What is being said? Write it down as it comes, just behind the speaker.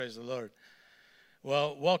Praise the Lord.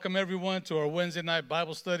 Well, welcome everyone to our Wednesday night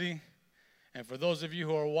Bible study. And for those of you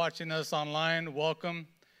who are watching us online, welcome.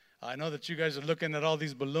 I know that you guys are looking at all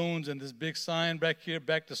these balloons and this big sign back here,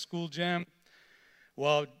 Back to School Jam.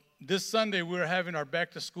 Well, this Sunday we're having our Back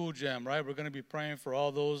to School Jam, right? We're going to be praying for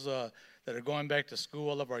all those that are going back to school,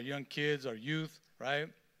 all of our young kids, our youth, right?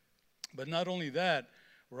 But not only that,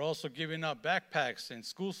 we're also giving out backpacks and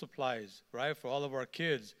school supplies, right, for all of our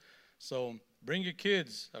kids. So bring your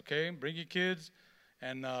kids, okay? Bring your kids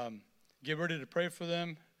and get ready to pray for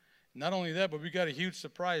them. Not only that, but we got a huge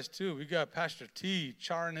surprise too. We got Pastor T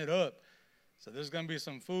charring it up. So there's going to be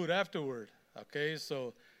some food afterward, okay?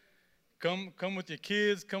 So come with your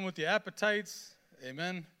kids, come with your appetites,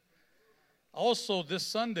 amen. Also, this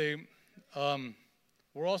Sunday,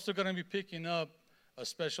 we're also going to be picking up a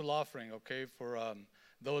special offering, okay, for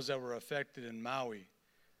those that were affected in Maui,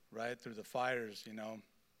 right, through the fires,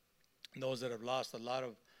 those that have lost a lot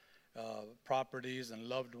of properties and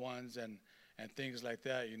loved ones and things like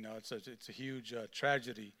that. It's a huge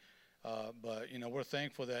tragedy, but we're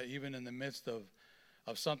thankful that even in the midst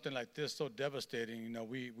of something like this so devastating,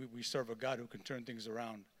 we serve a God who can turn things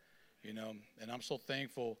around, and I'm so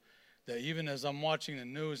thankful that even as I'm watching the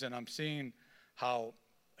news and I'm seeing how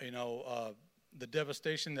the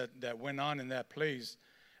devastation that went on in that place,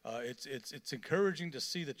 it's encouraging to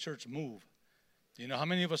see the church move. How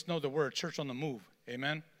many of us know that we're a church on the move?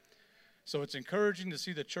 Amen. So it's encouraging to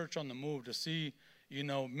see the church on the move, to see,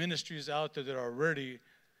 ministries out there that are ready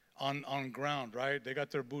on ground, right? They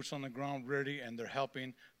got their boots on the ground ready, and they're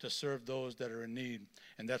helping to serve those that are in need.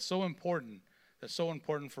 And that's so important. That's so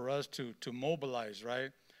important for us to mobilize,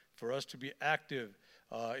 right? For us to be active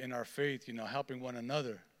in our faith, helping one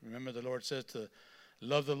another. Remember, the Lord says to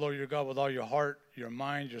love the Lord your God with all your heart, your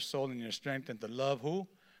mind, your soul, and your strength, and to love who?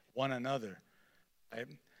 One another. Right?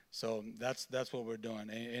 So that's what we're doing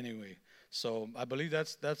anyway. So I believe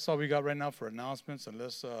that's all we got right now for announcements,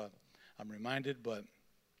 unless I'm reminded. But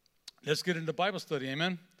let's get into Bible study.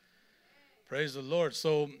 Amen. Praise the Lord.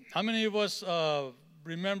 So how many of us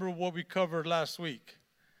remember what we covered last week?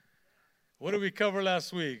 What did we cover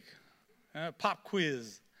last week? Pop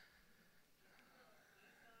quiz.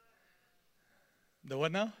 The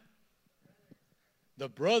what now? The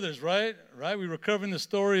brothers, right? Right? We were covering the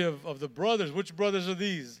story of the brothers. Which brothers are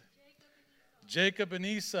these? Jacob and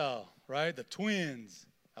Esau, right? The twins,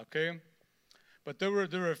 okay? But there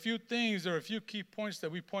were a few things, there were a few key points that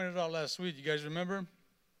we pointed out last week. You guys remember?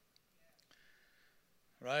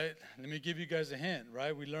 Right? Let me give you guys a hint,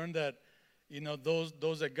 right? We learned that,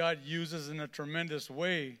 those that God uses in a tremendous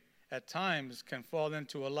way at times can fall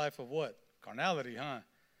into a life of what? Carnality, huh?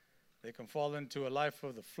 They can fall into a life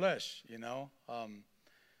of the flesh,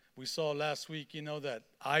 We saw last week, that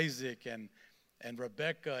Isaac and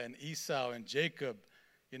Rebekah and Esau and Jacob,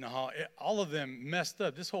 how all of them messed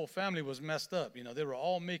up. This whole family was messed up. They were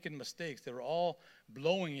all making mistakes. They were all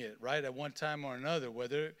blowing it, right, at one time or another,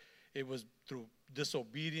 whether it was through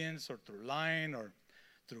disobedience or through lying or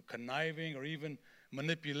through conniving or even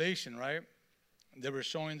manipulation, right? They were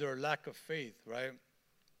showing their lack of faith, right?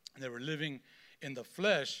 They were living in the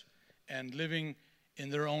flesh and living in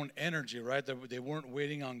their own energy, right? They weren't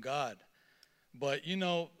waiting on God. But,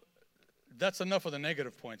 that's enough of the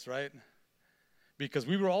negative points, right? Because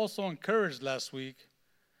we were also encouraged last week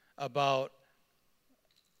about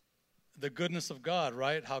the goodness of God,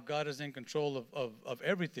 right? How God is in control of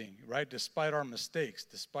everything, right? Despite our mistakes,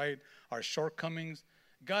 despite our shortcomings,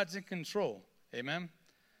 God's in control. Amen?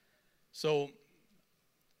 So,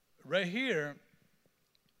 right here,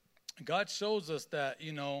 God shows us that,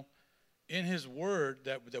 in His Word,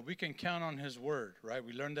 that we can count on His Word, right?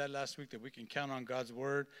 We learned that last week, that we can count on God's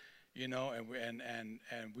Word, and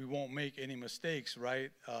we won't make any mistakes, right?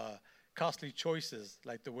 Costly choices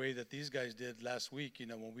like the way that these guys did last week,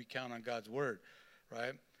 when we count on God's Word,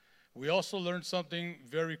 right? We also learned something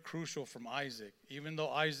very crucial from Isaac. Even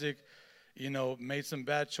though Isaac, made some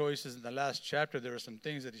bad choices in the last chapter, there were some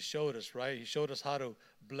things that he showed us, right? He showed us how to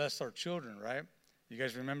bless our children, right? You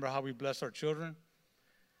guys remember how we bless our children?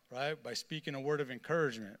 Right? By speaking a word of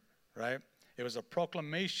encouragement, right? It was a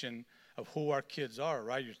proclamation of who our kids are,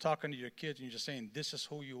 right? You're talking to your kids and you're just saying, this is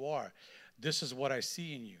who you are. This is what I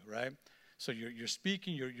see in you, right? So you're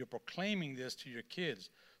speaking, you're proclaiming this to your kids.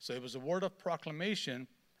 So it was a word of proclamation,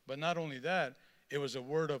 but not only that, it was a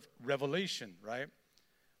word of revelation, right?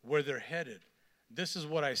 Where they're headed. This is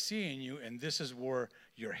what I see in you, and this is where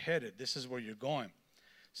you're headed. This is where you're going.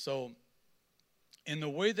 So in the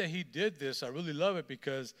way that he did this, I really love it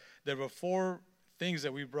because there were 4 things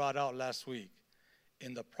that we brought out last week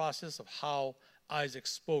in the process of how Isaac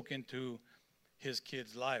spoke into his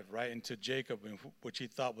kid's life, right, into Jacob, which he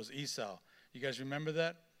thought was Esau. You guys remember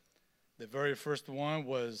that? The very first one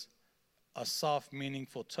was a soft,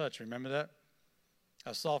 meaningful touch. Remember that?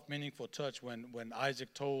 A soft, meaningful touch when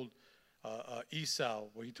Isaac told Esau,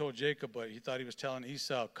 well, he told Jacob, but he thought he was telling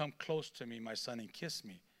Esau, come close to me, my son, and kiss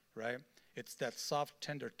me, right? It's that soft,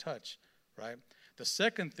 tender touch, right? The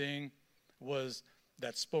second thing was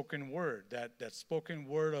that spoken word, that spoken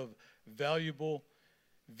word of valued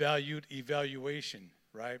evaluation,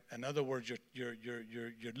 right? In other words,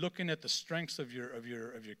 you're looking at the strengths of your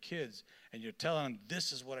kids, and you're telling them,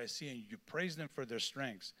 this is what I see, and you praise them for their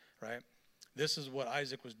strengths, right? This is what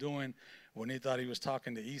Isaac was doing when he thought he was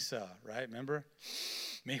talking to Esau, right? Remember?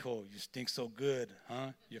 Mijo, you stink so good, huh?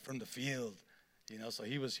 You're from the field. So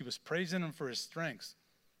he was praising him for his strengths.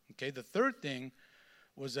 Okay, the third thing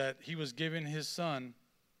was that he was giving his son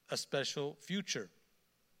a special future,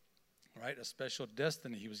 right? A special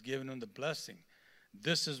destiny. He was giving him the blessing.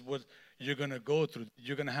 This is what you're going to go through.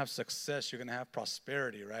 You're going to have success. You're going to have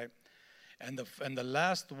prosperity, right? And the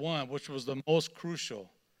last one, which was the most crucial.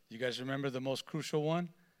 You guys remember the most crucial one?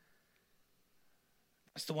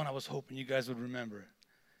 That's the one I was hoping you guys would remember.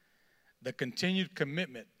 The continued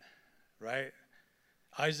commitment, right?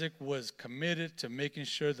 Isaac was committed to making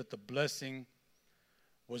sure that the blessing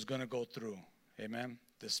was going to go through. Amen?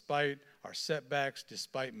 Despite our setbacks,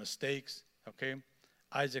 despite mistakes, okay?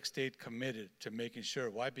 Isaac stayed committed to making sure.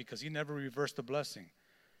 Why? Because he never reversed the blessing.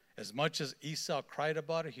 As much as Esau cried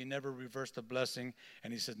about it, he never reversed the blessing.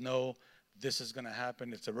 And he said, no, this is going to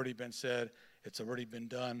happen. It's already been said. It's already been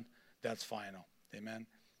done. That's final. Amen?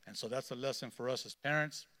 And so that's a lesson for us as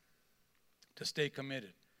parents, to stay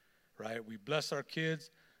committed, right? We bless our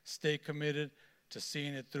kids, stay committed to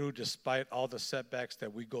seeing it through despite all the setbacks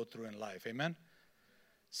that we go through in life. Amen?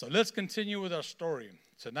 So let's continue with our story.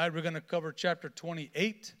 Tonight we're going to cover chapter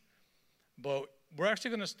 28, but we're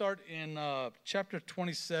actually going to start in chapter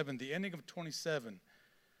 27, the ending of 27.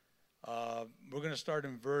 We're going to start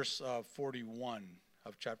in verse 41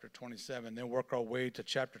 of chapter 27, then work our way to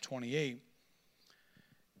chapter 28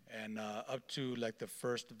 and up to like the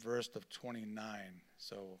first verse of 29.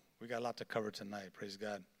 So we got a lot to cover tonight, praise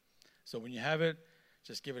God. So when you have it,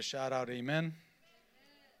 just give a shout out, amen.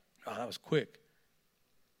 Oh, that was quick.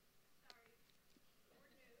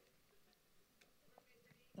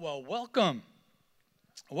 Well, welcome.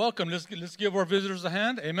 Welcome. Let's give our visitors a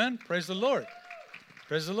hand. Amen. Praise the Lord.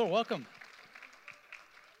 Praise the Lord. Welcome.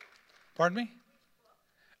 Pardon me?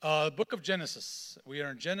 Book of Genesis. We are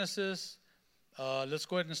in Genesis. Let's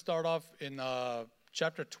go ahead and start off in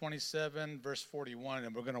chapter 27, verse 41,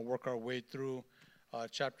 and we're going to work our way through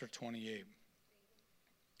chapter 28.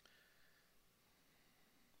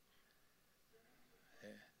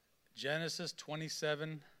 Genesis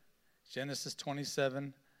 27,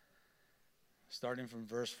 starting from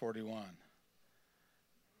verse 41.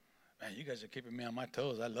 Man, you guys are keeping me on my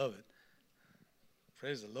toes. I love it.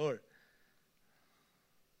 Praise the Lord.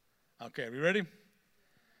 Okay, are we ready?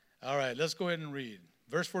 All right, let's go ahead and read.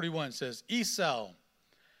 Verse 41 says, Esau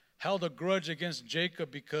held a grudge against Jacob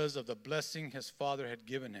because of the blessing his father had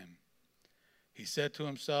given him. He said to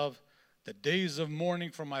himself, the days of mourning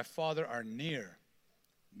for my father are near.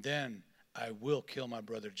 Then I will kill my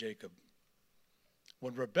brother Jacob.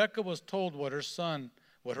 When Rebekah was told what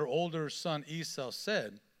her older son Esau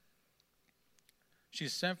said, she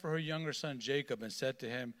sent for her younger son Jacob and said to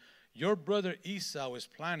him, your brother Esau is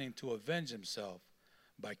planning to avenge himself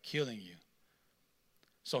by killing you.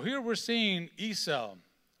 So here we're seeing Esau,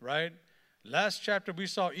 right? Last chapter we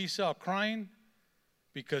saw Esau crying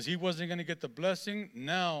because he wasn't going to get the blessing.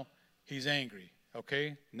 Now he's angry,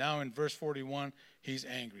 okay? Now in verse 41, he's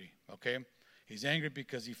angry, okay? He's angry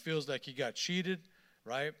because he feels like he got cheated,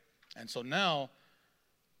 right? And so now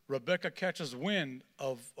Rebekah catches wind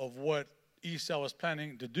of what Esau was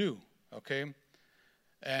planning to do, okay?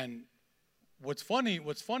 And what's funny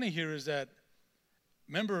here is that,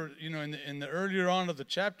 remember, in the earlier on of the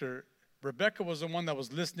chapter, Rebekah was the one that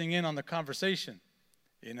was listening in on the conversation.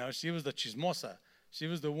 She was the chismosa. She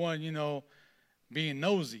was the one, being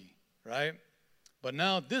nosy, right? But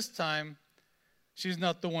now this time, she's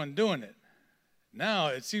not the one doing it. Now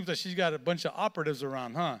it seems like she's got a bunch of operatives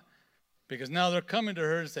around, huh? Because now they're coming to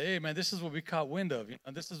her and say, hey, man, this is what we caught wind of.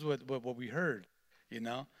 This is what we heard,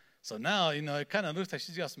 So now, it kind of looks like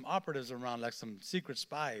she's got some operatives around, like some secret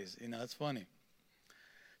spies. That's funny.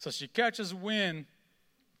 So she catches wind,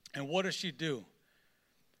 and what does she do?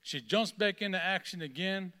 She jumps back into action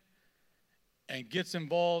again and gets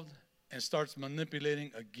involved and starts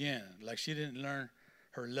manipulating again, like she didn't learn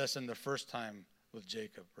her lesson the first time with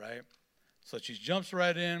Jacob, right? So she jumps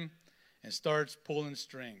right in, and starts pulling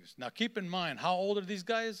strings. Now keep in mind, how old are these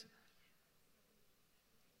guys?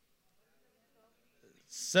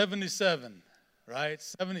 77, right?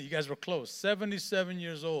 70, you guys were close. 77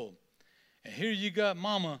 years old. And here you got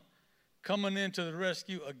mama coming into the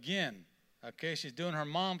rescue again. Okay, she's doing her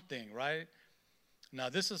mom thing, right? Now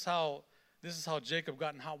this is how Jacob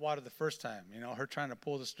got in hot water the first time. You know, her trying to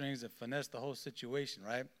pull the strings and finesse the whole situation,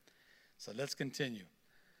 right? So let's continue.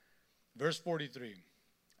 Verse 43.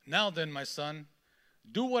 Now then, my son,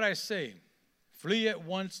 do what I say. Flee at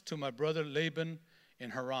once to my brother Laban in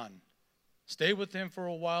Haran. Stay with him for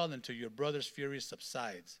a while until your brother's fury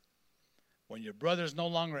subsides. When your brother is no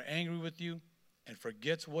longer angry with you and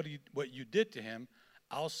forgets what you did to him,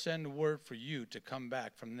 I'll send word for you to come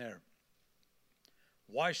back from there.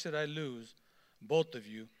 Why should I lose both of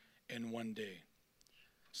you in one day?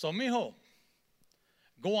 So, mijo,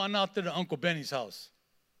 go on out there to Uncle Benny's house.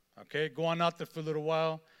 Okay, go on out there for a little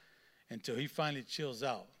while until he finally chills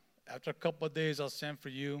out. After a couple of days, I'll send for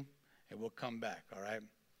you and we'll come back, all right?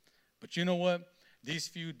 But you know what? These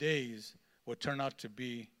few days will turn out to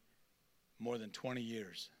be more than 20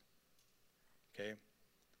 years. Okay?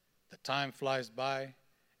 The time flies by,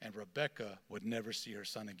 and Rebekah would never see her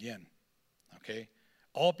son again. Okay?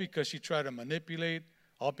 All because she tried to manipulate,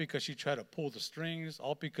 all because she tried to pull the strings,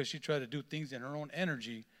 all because she tried to do things in her own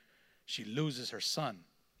energy, she loses her son.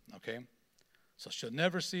 Okay? So she'll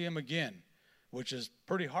never see him again, which is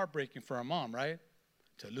pretty heartbreaking for her mom, right?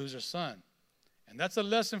 To lose her son. And that's a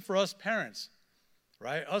lesson for us parents,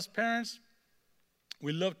 right? Us parents,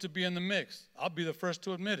 we love to be in the mix. I'll be the first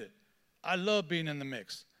to admit it. I love being in the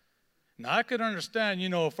mix. Now, I could understand,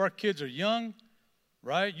 if our kids are young,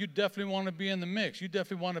 right, you definitely want to be in the mix. You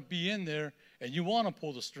definitely want to be in there, and you want to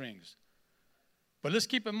pull the strings. But let's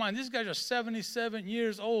keep in mind, these guys are 77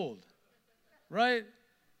 years old, right?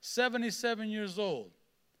 77 years old.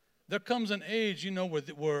 There comes an age,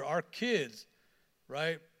 where our kids,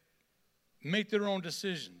 right, make their own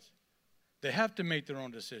decisions. They have to make their own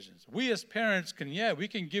decisions. We as parents we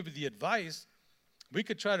can give the advice. We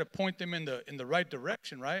could try to point them in the right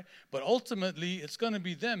direction, right? But ultimately, it's going to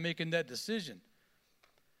be them making that decision.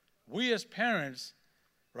 We as parents,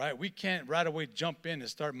 right, we can't right away jump in and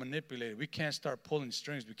start manipulating. We can't start pulling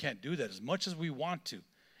strings. We can't do that as much as we want to.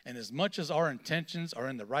 And as much as our intentions are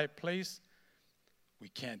in the right place, we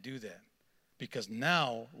can't do that. Because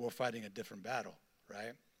now we're fighting a different battle,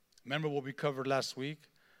 right? Remember what we covered last week?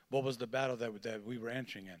 What was the battle that we were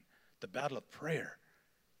entering in? The battle of prayer,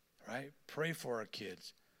 right? Pray for our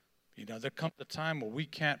kids. There comes a time where we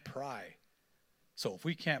can't pry. So if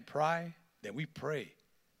we can't pry, then we pray,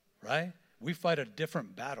 right? We fight a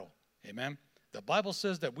different battle, amen? The Bible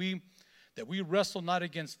says that we wrestle not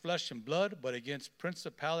against flesh and blood, but against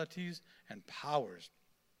principalities and powers.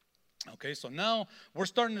 Okay, so now we're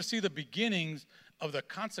starting to see the beginnings of the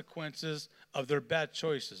consequences of their bad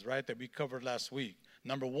choices, right, that we covered last week.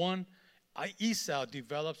 Number one, Esau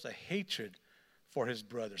develops a hatred for his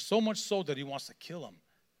brother, so much so that he wants to kill him.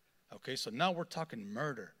 Okay, so now we're talking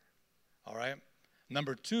murder, all right?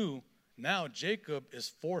 Number two, now Jacob is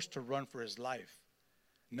forced to run for his life.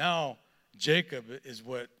 Now Jacob is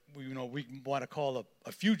what we want to call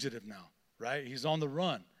a fugitive now, right? He's on the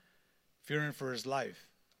run, fearing for his life.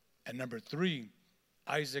 And number three,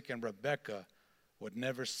 Isaac and Rebekah would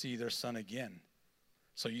never see their son again.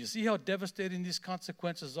 So you see how devastating these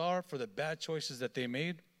consequences are for the bad choices that they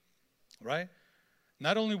made, right?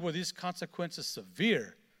 Not only were these consequences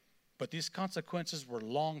severe, but these consequences were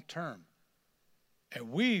long-term.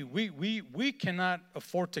 And we cannot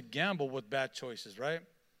afford to gamble with bad choices, right?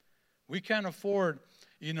 We can't afford,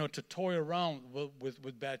 to toy around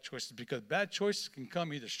with bad choices, because bad choices can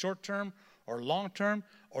come either short-term or long-term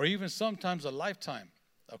or even sometimes a lifetime,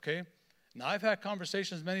 okay? Now, I've had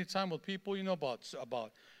conversations many times with people,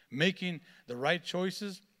 about making the right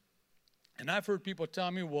choices. And I've heard people tell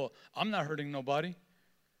me, well, I'm not hurting nobody. I'm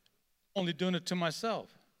only doing it to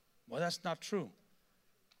myself. Well, that's not true.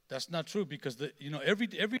 That's not true, because every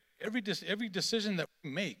decision that we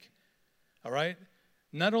make, all right,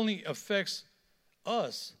 not only affects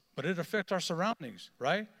us, but it affects our surroundings,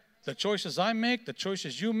 right? The choices I make, the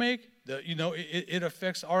choices you make, it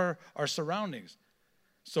affects our surroundings.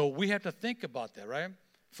 So we have to think about that, right?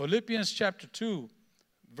 Philippians chapter 2,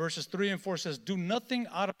 verses 3 and 4 says, do nothing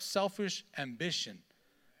out of selfish ambition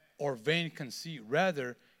or vain conceit.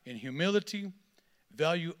 Rather, in humility,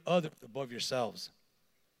 value others above yourselves.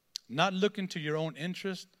 Not looking to your own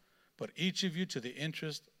interest, but each of you to the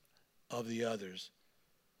interest of the others.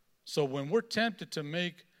 So when we're tempted to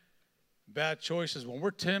make bad choices, when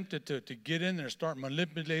we're tempted to get in there and start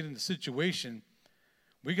manipulating the situation,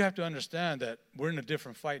 we have to understand that we're in a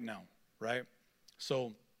different fight now, right?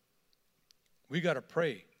 So we got to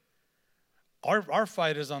pray. Our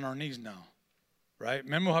fight is on our knees now, right?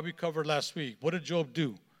 Remember how we covered last week? What did Job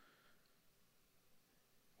do?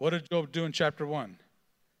 What did Job do in chapter 1?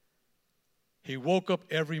 He woke up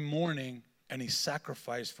every morning and he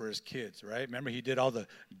sacrificed for his kids, right? Remember, he did all the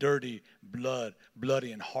dirty,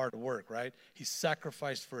 bloody, and hard work, right? He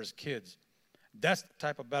sacrificed for his kids. That's the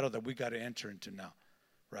type of battle that we got to enter into now,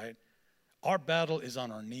 right? Our battle is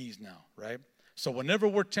on our knees now, right? So whenever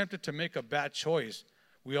we're tempted to make a bad choice,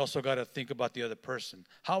 we also got to think about the other person.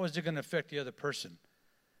 How is it going to affect the other person?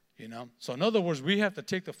 You know? So in other words, we have to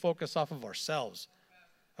take the focus off of ourselves,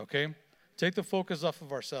 okay? Take the focus off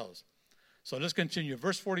of ourselves. So let's continue.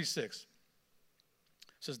 Verse 46. It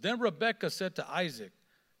says, then Rebekah said to Isaac,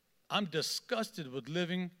 I'm disgusted with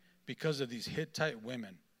living because of these Hittite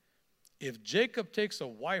women. If Jacob takes a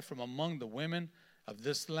wife from among the women of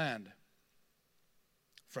this land,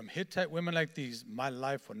 from Hittite women like these, my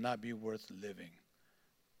life will not be worth living.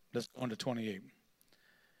 Let's go on to 28.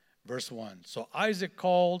 Verse 1. So Isaac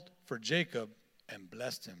called for Jacob and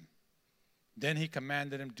blessed him. Then he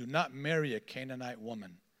commanded him, do not marry a Canaanite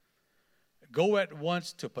woman. Go at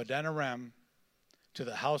once to Padan Aram, to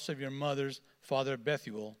the house of your mother's father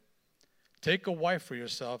Bethuel. Take a wife for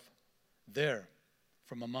yourself there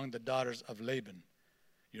from among the daughters of Laban,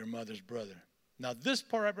 your mother's brother. Now this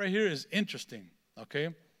part right here is interesting, okay?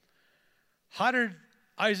 How did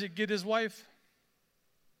Isaac get his wife?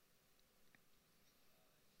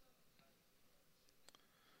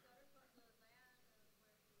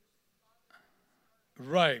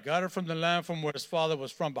 Right, got her from the land from where his father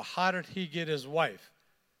was from. But how did he get his wife?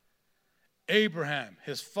 Abraham,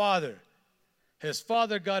 his father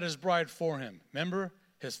got his bride for him. Remember?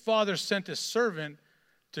 His father sent his servant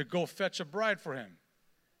to go fetch a bride for him.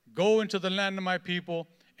 Go into the land of my people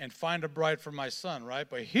and find a bride for my son, right?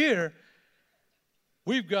 But here,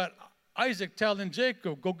 we've got Isaac telling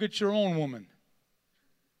Jacob, go get your own woman.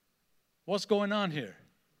 What's going on here,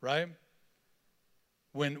 right?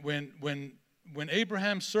 When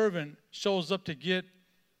Abraham's servant shows up to get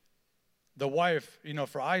the wife,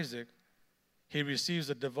 for Isaac, he receives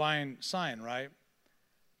a divine sign, right?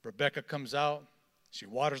 Rebekah comes out, she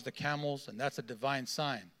waters the camels, and that's a divine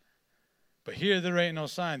sign. But here there ain't no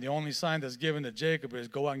sign. The only sign that's given to Jacob is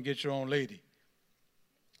go out and get your own lady.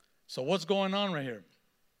 So what's going on right here?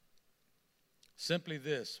 Simply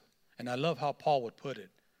this, and I love how Paul would put it.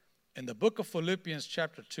 In the book of Philippians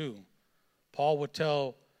chapter 2, Paul would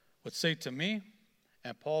say to me,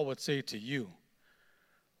 and Paul would say to you,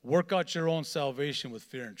 work out your own salvation with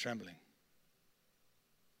fear and trembling.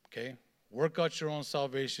 Okay? Work out your own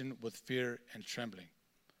salvation with fear and trembling.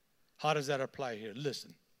 How does that apply here?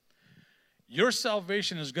 Listen. Your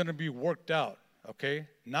salvation is going to be worked out, okay?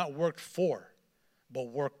 Not worked for, but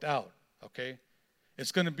worked out, okay?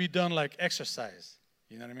 It's going to be done like exercise.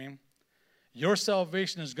 You know what I mean? Your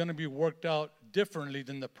salvation is going to be worked out differently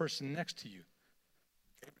than the person next to you.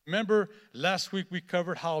 Remember, last week we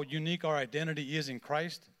covered how unique our identity is in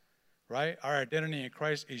Christ, right? Our identity in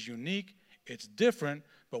Christ is unique. It's different,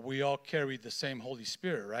 but we all carry the same Holy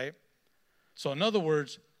Spirit, right? So in other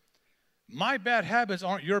words, my bad habits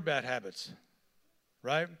aren't your bad habits,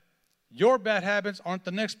 right? Your bad habits aren't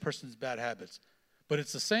the next person's bad habits, but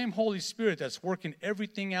it's the same Holy Spirit that's working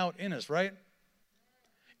everything out in us, right?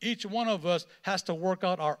 Each one of us has to work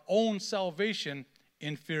out our own salvation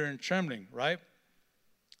in fear and trembling, right?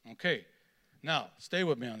 Okay, now stay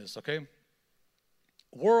with me on this, okay?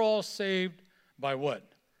 We're all saved by what?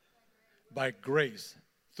 By grace.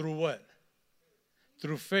 Through what?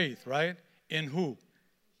 Through faith, right? In who?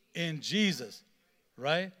 In Jesus,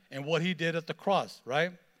 right? And what he did at the cross,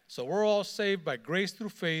 right? So we're all saved by grace through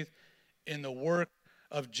faith in the work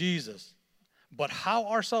of Jesus. But how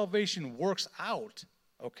our salvation works out,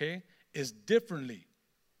 okay, is differently,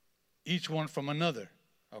 each one from another,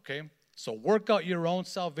 okay? So work out your own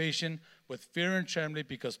salvation with fear and trembling,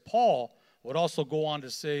 because Paul would also go on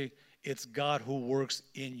to say it's God who works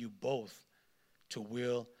in you both to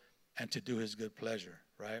will and to do his good pleasure,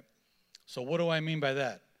 right? So what do I mean by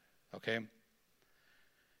that? Okay?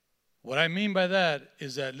 What I mean by that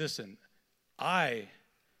is that, listen, I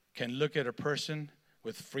can look at a person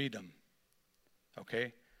with freedom,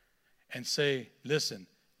 okay, and say, listen,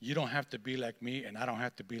 you don't have to be like me and I don't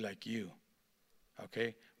have to be like you,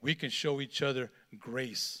 okay? We can show each other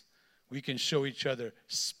grace. We can show each other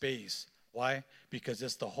space. Why? Because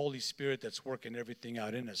it's the Holy Spirit that's working everything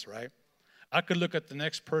out in us, right? I could look at the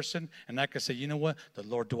next person and I could say, you know what? The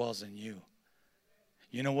Lord dwells in you.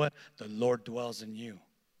 You know what? The Lord dwells in you,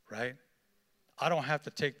 right? I don't have to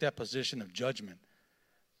take that position of judgment,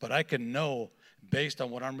 but I can know based on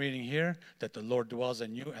what I'm reading here, that the Lord dwells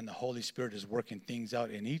in you and the Holy Spirit is working things out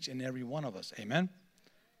in each and every one of us. Amen?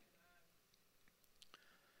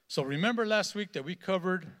 So remember last week that we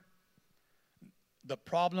covered the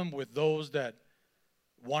problem with those that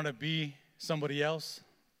want to be somebody else?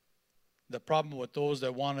 The problem with those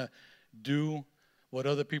that want to do what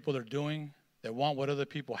other people are doing, that want what other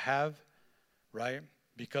people have, right?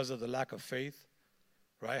 Because of the lack of faith,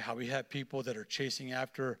 right? How we have people that are chasing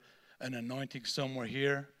after an anointing somewhere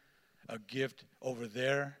here, a gift over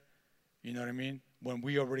there. You know what I mean? When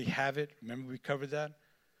we already have it, remember we covered that?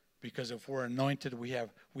 Because if we're anointed, if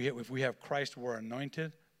we have Christ, we're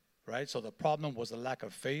anointed, right? So the problem was the lack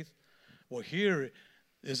of faith. Well, here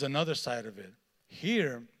is another side of it.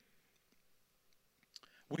 Here,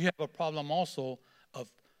 we have a problem also of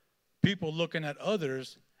people looking at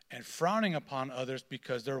others and frowning upon others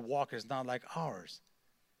because their walk is not like ours.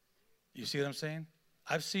 You see what I'm saying?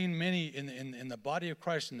 I've seen many in the body of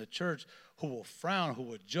Christ in the church who will frown, who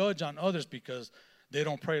will judge on others because they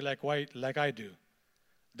don't pray like I do.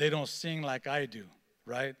 They don't sing like I do,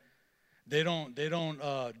 right? They don't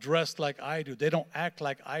dress like I do. They don't act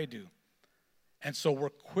like I do. And so we're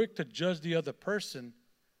quick to judge the other person,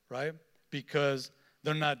 right? Because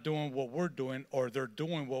they're not doing what we're doing or they're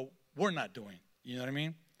doing what we're not doing. You know what I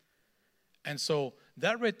mean? And so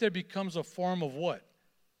that right there becomes a form of what?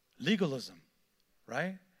 Legalism,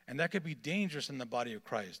 right? And that could be dangerous in the body of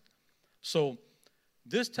Christ. So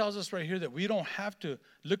this tells us right here that we don't have to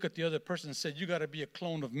look at the other person and say, you got to be a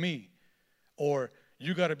clone of me or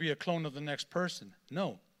you got to be a clone of the next person.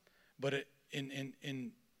 No. But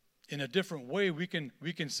in a different way, we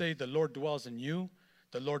can say the Lord dwells in you,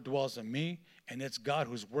 the Lord dwells in me, and it's God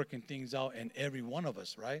who's working things out in every one of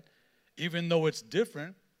us, right? Even though it's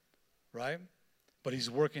different, right? But he's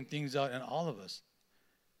working things out in all of us.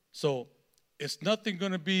 So it's nothing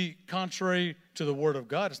going to be contrary to the word of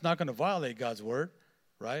God. It's not going to violate God's word,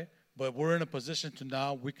 right? But we're in a position to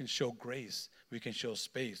now we can show grace. We can show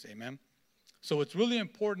space. Amen? So it's really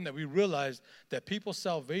important that we realize that people's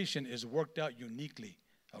salvation is worked out uniquely.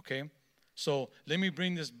 Okay? So let me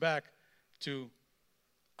bring this back to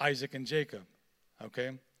Isaac and Jacob.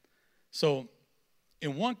 Okay? So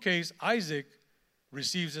in one case, Isaac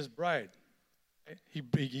receives his bride. He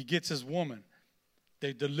gets his woman.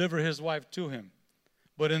 They deliver his wife to him.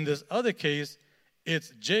 But in this other case,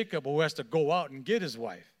 it's Jacob who has to go out and get his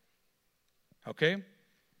wife. Okay?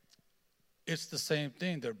 It's the same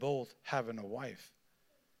thing. They're both having a wife.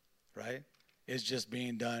 Right? It's just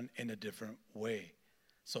being done in a different way.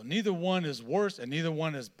 So neither one is worse and neither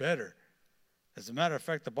one is better. As a matter of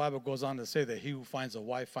fact, the Bible goes on to say that he who finds a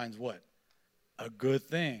wife finds what? A good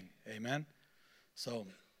thing. Amen? So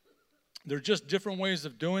they're just different ways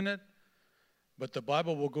of doing it. But the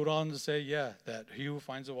Bible will go on to say, yeah, that he who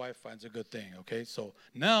finds a wife finds a good thing. Okay? So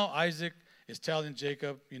now Isaac is telling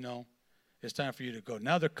Jacob, it's time for you to go.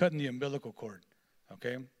 Now they're cutting the umbilical cord.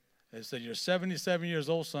 Okay? They said, you're 77 years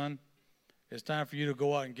old, son. It's time for you to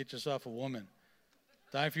go out and get yourself a woman.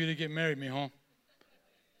 Time for you to get married, mijo.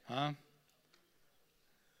 Huh?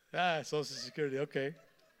 Social Security. Okay.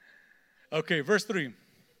 Okay, verse 3.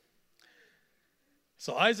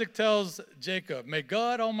 So Isaac tells Jacob, may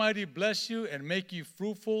God Almighty bless you and make you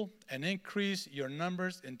fruitful and increase your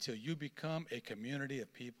numbers until you become a community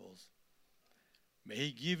of peoples. May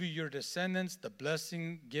he give you your descendants the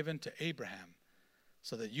blessing given to Abraham,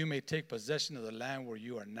 so that you may take possession of the land where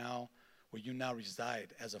you now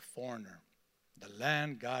reside as a foreigner, the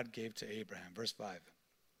land God gave to Abraham. Verse 5.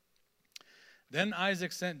 Then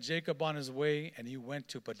Isaac sent Jacob on his way, and he went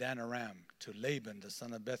to Padan Aram, to Laban, the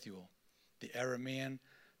son of Bethuel, the Aramean,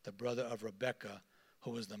 the brother of Rebekah,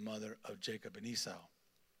 who was the mother of Jacob and Esau.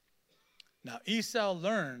 Now Esau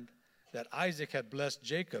learned that Isaac had blessed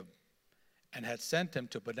Jacob and had sent him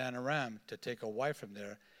to Padan Aram to take a wife from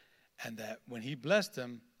there, and that when he blessed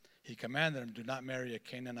him, he commanded him, do not marry a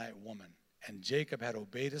Canaanite woman. And Jacob had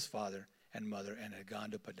obeyed his father and mother and had gone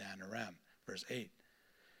to Padan Aram. Verse 8.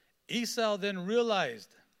 Esau then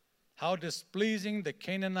realized how displeasing the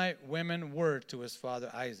Canaanite women were to his father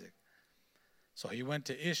Isaac. So he went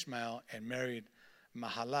to Ishmael and married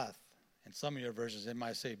Mahalath. In some of your versions, it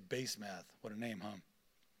might say Basemath. What a name, huh?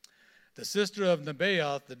 The sister of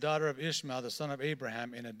Nebaioth, the daughter of Ishmael, the son of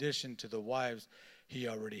Abraham, in addition to the wives he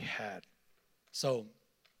already had. So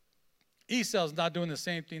Esau's not doing the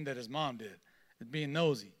same thing that his mom did. It's being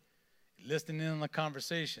nosy, listening in on the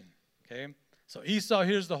conversation. Okay? So Esau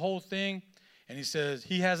hears the whole thing, and he says,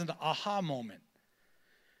 he has an aha moment.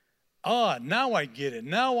 Now I get it.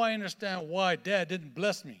 Now I understand why Dad didn't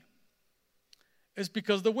bless me. It's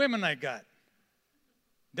because the women I got.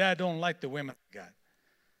 Dad don't like the women I got.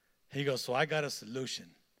 He goes, so I got a solution.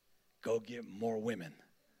 Go get more women,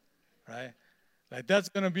 right? Like that's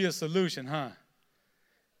going to be a solution, huh?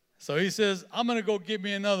 So he says, I'm going to go get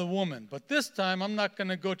me another woman. But this time, I'm not going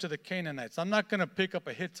to go to the Canaanites. I'm not going to pick up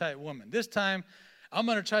a Hittite woman. This time, I'm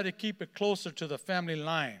going to try to keep it closer to the family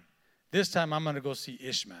line. This time, I'm going to go see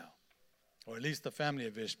Ishmael, or at least the family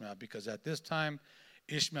of Ishmael, because at this time,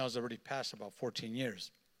 Ishmael's already passed about 14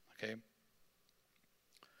 years, okay?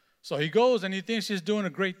 So he goes and he thinks he's doing a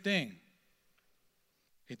great thing.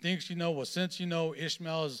 He thinks, well, since,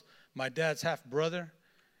 Ishmael is my dad's half-brother,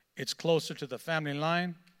 it's closer to the family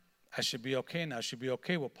line, I should be okay now. I should be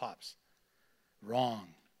okay with Pops. Wrong.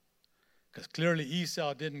 Because clearly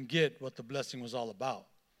Esau didn't get what the blessing was all about.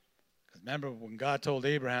 Because remember when God told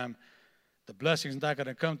Abraham, the blessing is not going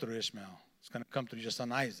to come through Ishmael. It's going to come through your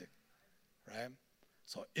son Isaac. Right?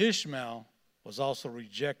 So Ishmael was also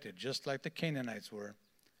rejected, just like the Canaanites were,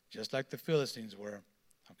 just like the Philistines were.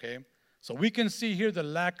 Okay? So we can see here the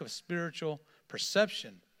lack of spiritual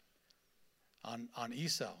perception on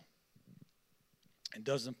Esau. It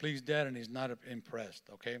doesn't please Dad, and he's not impressed,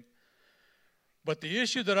 okay? But the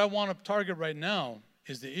issue that I want to target right now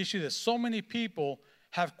is the issue that so many people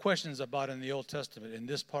have questions about in the Old Testament, in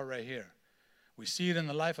this part right here. We see it in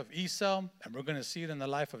the life of Esau, and we're going to see it in the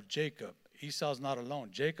life of Jacob. Esau's not alone.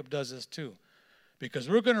 Jacob does this too. Because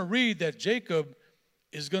we're going to read that Jacob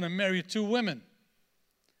is going to marry 2 women.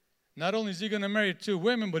 Not only is he going to marry 2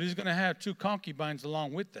 women, but he's going to have 2 concubines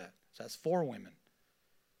along with that. So that's 4 women.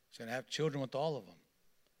 He's going to have children with all of them.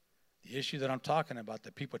 The issue that I'm talking about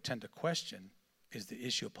that people tend to question is the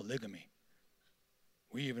issue of polygamy.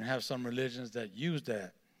 We even have some religions that use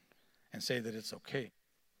that and say that it's okay,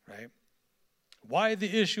 right? Why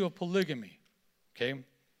the issue of polygamy? Okay?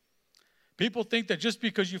 People think that just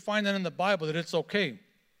because you find that in the Bible that it's okay.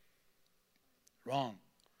 Wrong.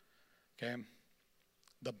 Okay?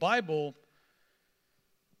 The Bible,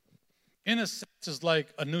 in a sense, is like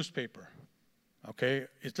a newspaper. Okay?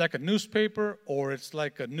 It's like a newspaper or it's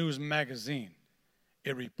like a news magazine.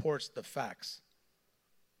 It reports the facts.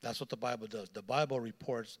 That's what the Bible does. The Bible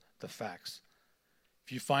reports the facts.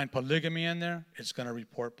 If you find polygamy in there, it's going to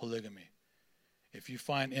report polygamy. If you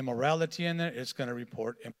find immorality in there, it's going to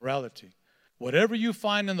report immorality. Whatever you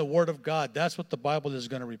find in the Word of God, that's what the Bible is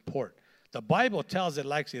going to report. The Bible tells it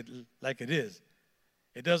like it is.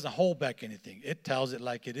 It doesn't hold back anything. It tells it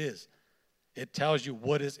like it is. It tells you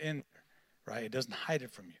what is in there, right? It doesn't hide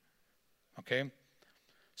it from you, okay?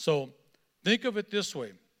 So think of it this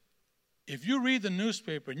way. If you read the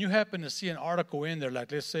newspaper and you happen to see an article in there,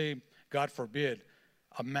 like let's say, God forbid,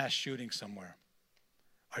 a mass shooting somewhere,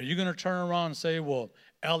 are you going to turn around and say, well,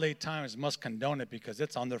 LA Times must condone it because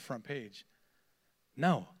it's on their front page?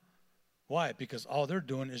 No. Why? Because all they're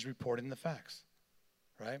doing is reporting the facts,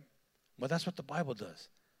 right? Well, that's what the Bible does.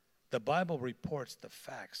 The Bible reports the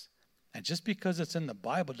facts. And just because it's in the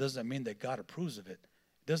Bible doesn't mean that God approves of it.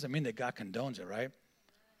 It doesn't mean that God condones it, right?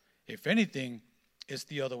 If anything, it's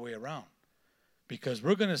the other way around. Because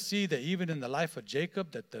we're going to see that even in the life of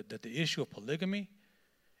Jacob, that the issue of polygamy,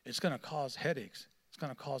 it's going to cause headaches. It's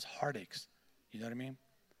going to cause heartaches. You know what I mean?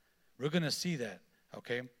 We're going to see that,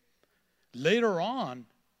 okay? Later on,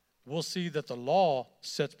 we'll see that the law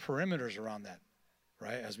sets perimeters around that,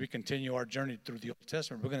 right? As we continue our journey through the Old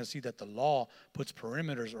Testament, we're going to see that the law puts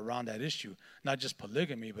perimeters around that issue, not just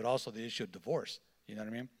polygamy, but also the issue of divorce. You know what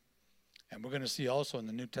I mean? And we're going to see also in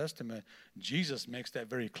the New Testament, Jesus makes that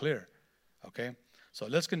very clear, okay? So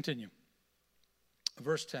let's continue.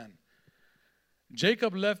 Verse 10.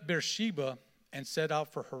 Jacob left Beersheba and set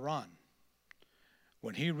out for Haran.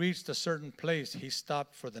 When he reached a certain place, he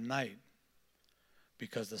stopped for the night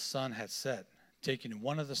because the sun had set, taking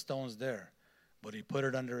one of the stones there, but he put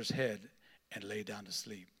it under his head and lay down to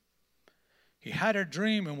sleep. He had a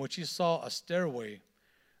dream in which he saw a stairway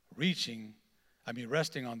resting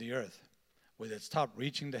on the earth, with its top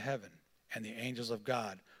reaching to heaven, and the angels of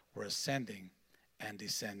God were ascending and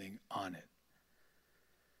descending on it.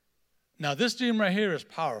 Now, this dream right here is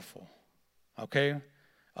powerful, okay?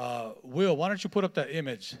 Will, why don't you put up that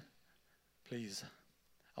image, please?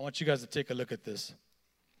 I want you guys to take a look at this.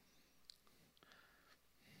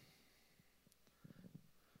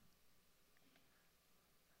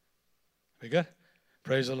 We good?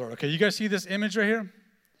 Praise the Lord. Okay, you guys see this image right here?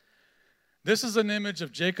 This is an image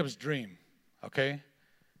of Jacob's dream, okay?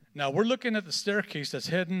 Now, we're looking at the staircase that's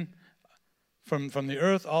hidden from the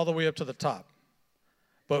earth all the way up to the top.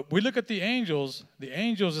 But we look at the angels,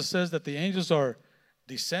 it says that the angels are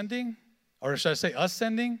descending, or should I say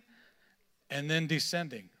ascending, and then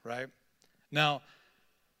descending, right? Now,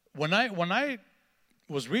 when I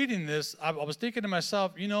was reading this, I was thinking to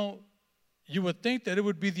myself, you would think that it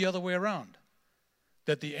would be the other way around,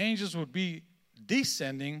 that the angels would be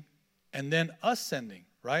descending and then ascending,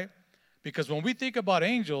 right? Because when we think about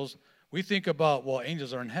angels, we think about, well,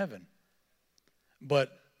 angels are in heaven.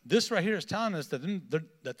 But this right here is telling us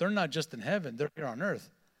that they're not just in heaven, they're here on earth.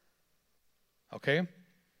 Okay?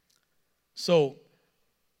 So,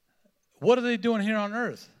 what are they doing here on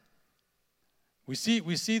earth? We see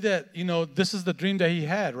that, this is the dream that he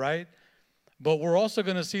had, right? But we're also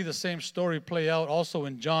going to see the same story play out also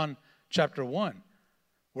in John chapter 1,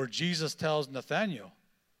 where Jesus tells Nathanael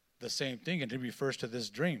the same thing, and he refers to this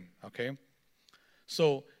dream, okay?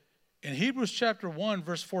 So, in Hebrews chapter 1,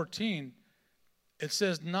 verse 14, it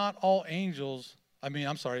says, are not all angels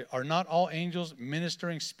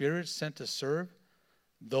ministering spirits sent to serve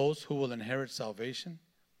those who will inherit salvation?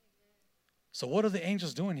 So what are the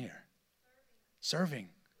angels doing here? Serving,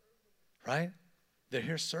 right? They're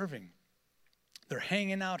here serving. They're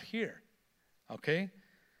hanging out here, okay?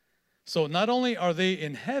 So not only are they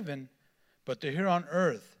in heaven, but they're here on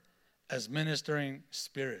earth as ministering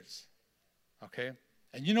spirits, okay?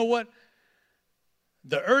 And you know what?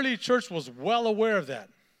 The early church was well aware of that.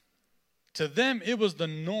 To them, it was the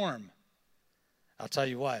norm. I'll tell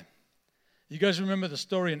you why. You guys remember the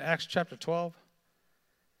story in Acts chapter 12?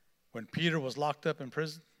 When Peter was locked up in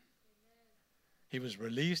prison? He was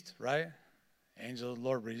released, right? Angel of the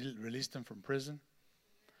Lord released him from prison.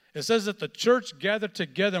 It says that the church gathered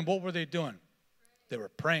together, and what were they doing? They were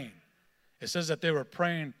praying. It says that they were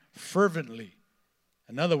praying fervently.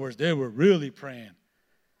 In other words, they were really praying.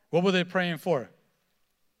 What were they praying for?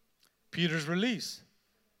 Peter's release.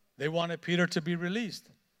 They wanted Peter to be released.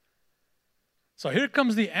 So here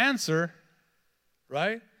comes the answer,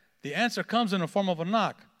 right? The answer comes in the form of a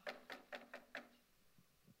knock.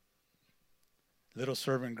 Little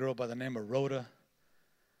servant girl by the name of Rhoda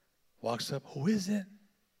walks up. Who is it?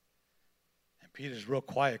 And Peter's real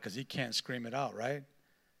quiet because he can't scream it out, right?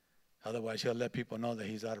 Otherwise, he'll let people know that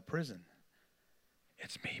he's out of prison.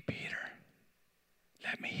 It's me, Peter.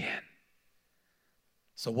 Let me in.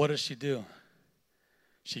 So what does she do?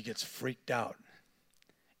 She gets freaked out.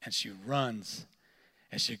 And she runs.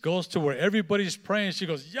 And she goes to where everybody's praying. She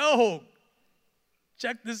goes, yo,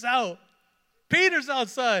 check this out. Peter's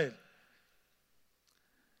outside.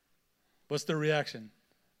 What's the reaction?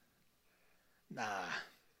 Nah,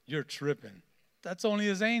 you're tripping. That's only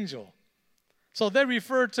his angel. So they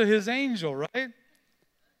refer to his angel, right?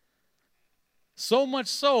 So much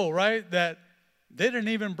so, right, that they didn't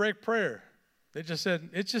even break prayer. They just said,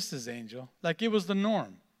 it's just his angel. Like it was the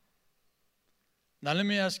norm. Now let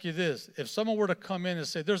me ask you this. If someone were to come in and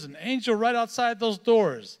say, there's an angel right outside those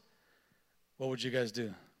doors, what would you guys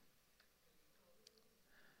do?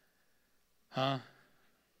 Huh?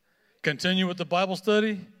 Continue with the Bible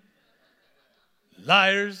study?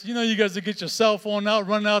 Liars. You know you guys would get your cell phone out,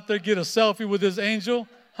 run out there, get a selfie with this angel.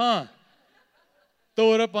 Huh?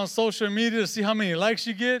 Throw it up on social media to see how many likes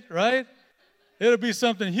you get, right? It'll be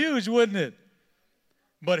something huge, wouldn't it?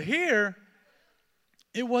 But here,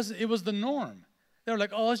 it was the norm. They were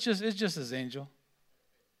like, oh, it's just his angel.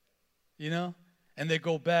 You know? And they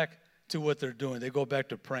go back to what they're doing. They go back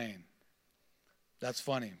to praying. That's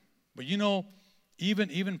funny. But you know,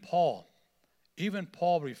 even Paul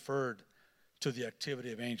referred to the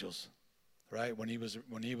activity of angels, right? When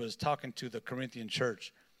he was talking to the Corinthian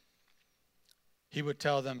church, he would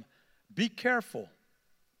tell them, be careful.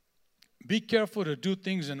 Be careful to do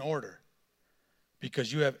things in order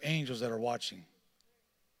because you have angels that are watching,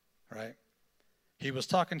 right? He was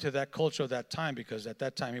talking to that culture of that time because at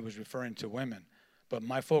that time he was referring to women. But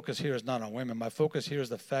my focus here is not on women. My focus here is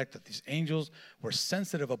the fact that these angels were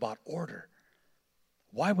sensitive about order.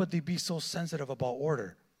 Why would they be so sensitive about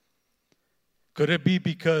order? Could it be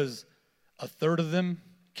because a third of them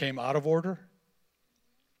came out of order,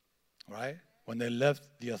 right? When they left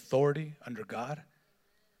the authority under God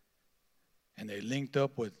and they linked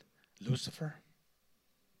up with Lucifer?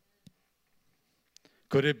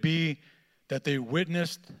 Could it be that they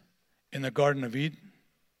witnessed in the Garden of Eden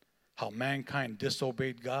how mankind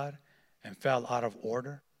disobeyed God and fell out of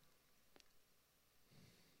order?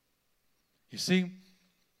 You see,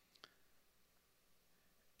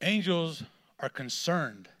 angels are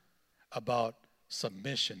concerned about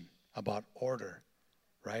submission, about order,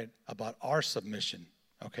 right? About our submission,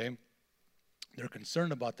 okay? They're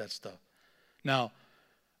concerned about that stuff. Now,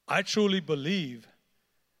 I truly believe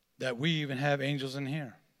that we even have angels in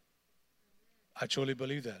here. I truly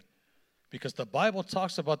believe that. Because the Bible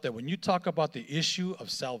talks about that when you talk about the issue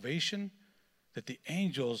of salvation, that the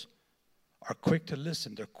angels are quick to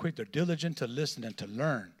listen. They're diligent to listen and to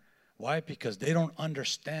learn. Why? Because they don't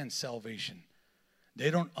understand salvation. They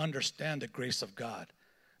don't understand the grace of God.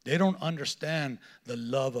 They don't understand the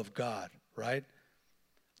love of God, right?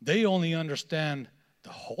 They only understand the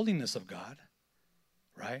holiness of God,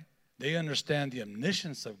 right? They understand the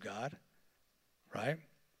omniscience of God, right?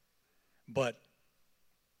 But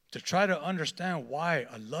to try to understand why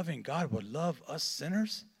a loving God would love us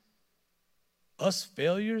sinners, us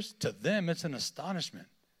failures, to them it's an astonishment.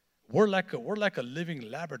 We're like a living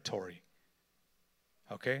laboratory,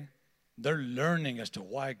 okay? They're learning as to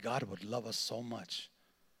why God would love us so much.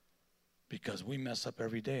 Because we mess up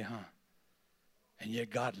every day, huh? And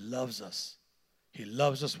yet God loves us. He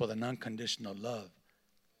loves us with an unconditional love.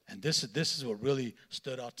 And this is what really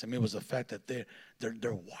stood out to me, was the fact that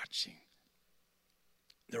they're watching.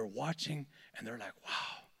 They're watching and they're like,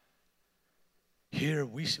 wow. Here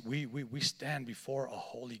we stand before a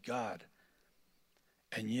holy God.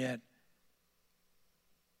 And yet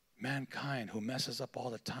mankind, who messes up all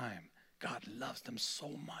the time, God loves them so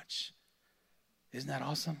much. Isn't that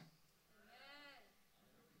awesome?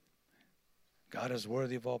 God is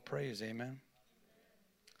worthy of all praise. Amen.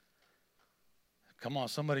 Come on,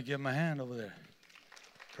 somebody give him a hand over there.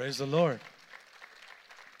 Praise the Lord.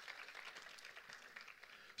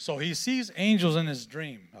 So he sees angels in his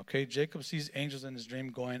dream. Okay, Jacob sees angels in his dream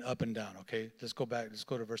going up and down. Okay, let's go back. Let's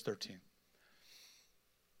go to verse 13.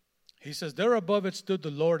 He says, there above it stood the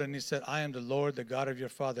Lord, and he said, I am the Lord, the God of your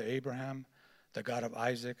father Abraham, the God of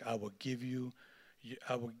Isaac. I will give you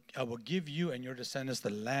and your descendants the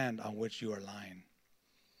land on which you are lying.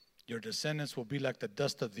 Your descendants will be like the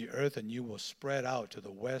dust of the earth, and you will spread out to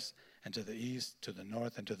the west and to the east, to the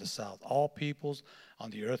north and to the south. All peoples on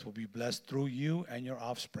the earth will be blessed through you and your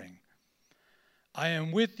offspring. I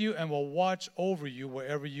am with you and will watch over you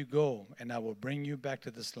wherever you go, and I will bring you back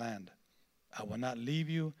to this land. I will not leave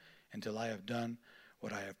you until I have done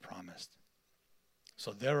what I have promised.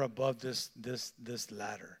 So there above this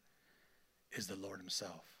ladder is the Lord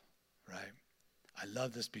himself, right? I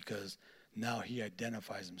love this because now he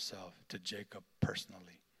identifies himself to Jacob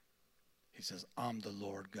personally. He says, I'm the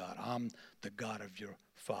Lord God. I'm the God of your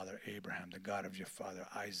father Abraham, the God of your father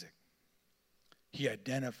Isaac. He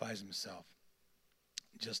identifies himself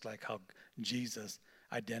just like how Jesus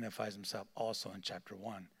identifies himself also in chapter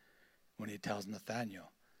 1 when he tells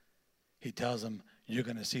Nathanael. He tells him, you're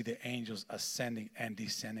going to see the angels ascending and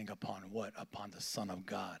descending upon what? Upon the Son of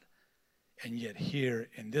God. And yet here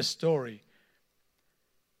in this story,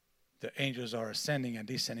 the angels are ascending and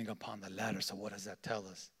descending upon the ladder. So what does that tell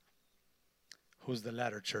us? Who's the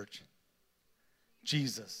ladder, church?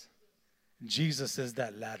 Jesus. Jesus is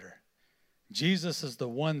that ladder. Jesus is the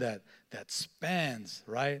one that spans,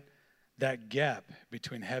 right, that gap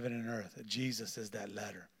between heaven and earth. Jesus is that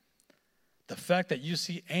ladder. The fact that you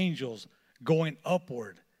see angels going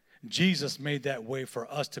upward, Jesus made that way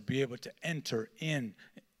for us to be able to enter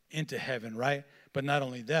into heaven, right? But not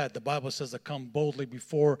only that, the Bible says to come boldly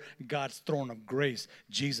before God's throne of grace.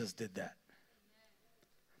 Jesus did that.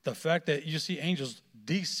 The fact that you see angels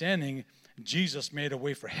descending, Jesus made a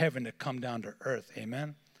way for heaven to come down to earth.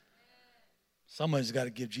 Amen? Somebody's got to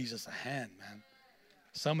give Jesus a hand, man.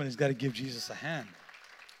 Somebody's got to give Jesus a hand.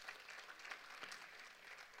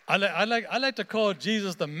 I like to call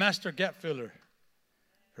Jesus the master gap filler,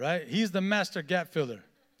 right? He's the master gap filler.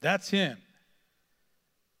 That's him.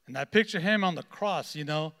 And I picture him on the cross, you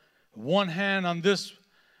know, one hand on this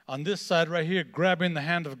side right here, grabbing the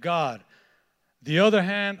hand of God. The other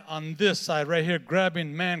hand on this side right here,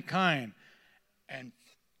 grabbing mankind and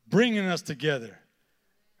bringing us together,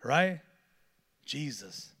 right?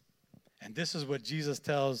 Jesus. And this is what Jesus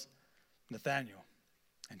tells Nathanael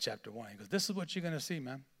in chapter 1. He goes, this is what you're going to see,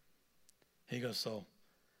 man. He goes, so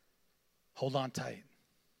hold on tight.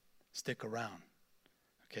 Stick around,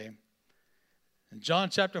 okay? In John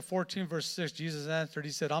chapter 14, verse 6, Jesus answered,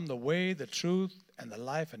 he said, I'm the way, the truth, and the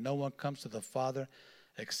life, and no one comes to the Father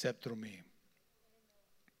except through me.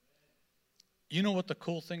 You know what the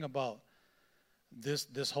cool thing about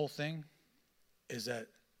this whole thing is that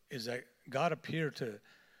God appeared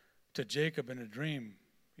to Jacob in a dream,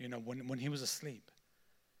 you know, when he was asleep.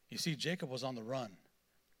 You see, Jacob was on the run.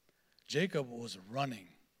 Jacob was running,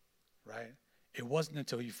 right? It wasn't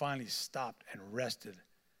until he finally stopped and rested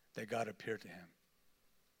that God appeared to him.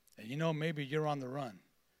 And you know, maybe you're on the run.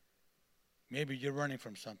 Maybe you're running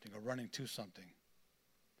from something or running to something.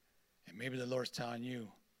 And maybe the Lord's telling you,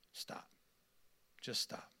 stop. Just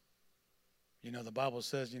stop. You know, the Bible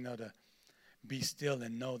says, you know, to be still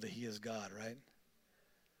and know that he is God, right?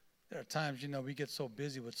 There are times, you know, we get so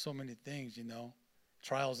busy with so many things, you know,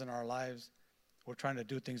 trials in our lives. We're trying to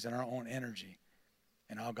do things in our own energy.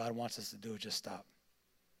 And all God wants us to do is just stop.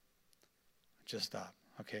 Just stop,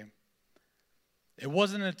 okay? It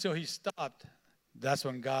wasn't until he stopped, that's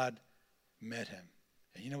when God met him.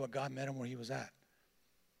 And you know what? God met him where he was at.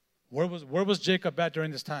 Where was Jacob at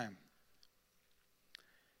during this time?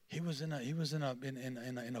 He was in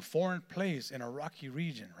a foreign place, in a rocky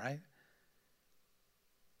region, right?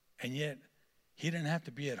 And yet, he didn't have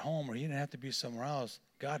to be at home, or he didn't have to be somewhere else.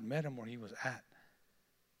 God met him where he was at,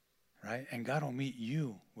 right? And God will meet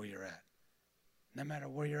you where you're at. No matter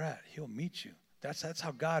where you're at, he'll meet you. That's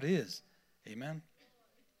how God is. Amen?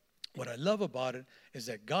 What I love about it is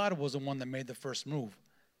that God was the one that made the first move.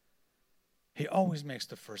 He always makes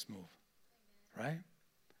the first move, right?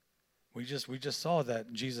 We just saw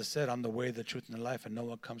that Jesus said, I'm the way, the truth, and the life, and no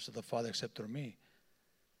one comes to the Father except through me.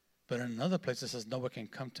 But in another place it says, no one can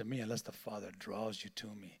come to me unless the Father draws you to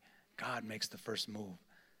me. God makes the first move.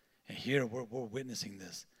 And here we're witnessing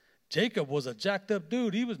this. Jacob was a jacked up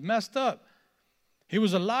dude. He was messed up. He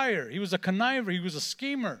was a liar. He was a conniver. He was a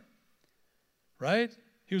schemer, right?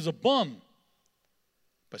 He was a bum.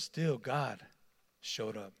 But still, God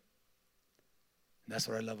showed up. And that's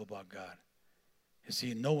what I love about God. You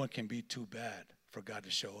see, no one can be too bad for God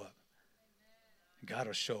to show up. God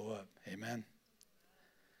will show up. Amen.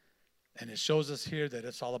 And it shows us here that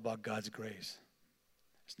it's all about God's grace.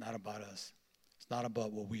 It's not about us. It's not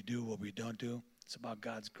about what we do, what we don't do. It's about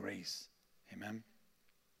God's grace. Amen.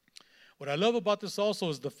 What I love about this also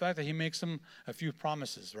is the fact that he makes him a few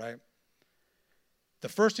promises, right? The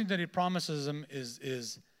first thing that he promises him is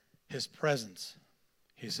his presence.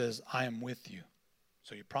 He says, I am with you.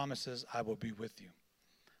 So he promises, I will be with you.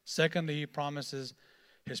 Secondly, he promises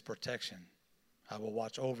his protection. I will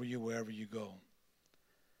watch over you wherever you go.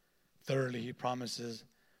 Thirdly, he promises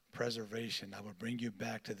preservation. I will bring you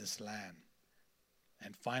back to this land.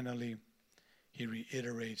 And finally, he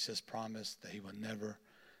reiterates his promise that he will never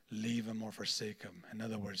leave him or forsake him. In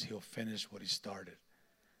other words, he'll finish what he started.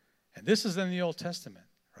 And this is in the Old Testament,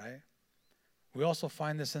 right? We also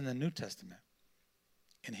find this in the New Testament.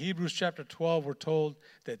 In Hebrews chapter 12, we're told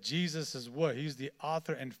that Jesus is what? He's the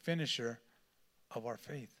author and finisher of our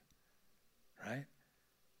faith, right?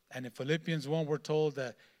 And in Philippians 1, we're told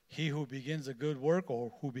that he who begins a good work,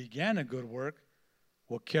 or who began a good work,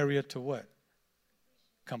 will carry it to what?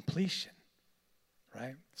 Completion,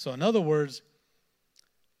 right? So in other words,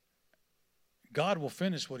 God will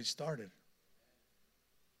finish what he started.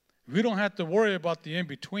 We don't have to worry about the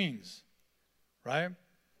in-betweens, right?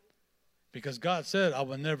 Because God said, I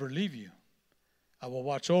will never leave you. I will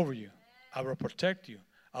watch over you. I will protect you.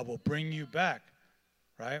 I will bring you back,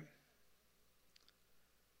 right?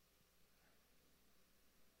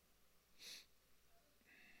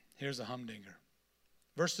 Here's a humdinger.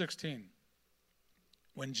 Verse 16.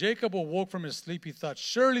 When Jacob awoke from his sleep, he thought,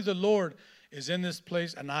 surely the Lord is in this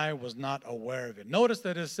place, and I was not aware of it. Notice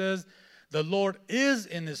that it says, the Lord is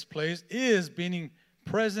in this place, is being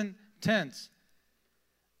present tense.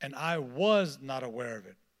 And I was not aware of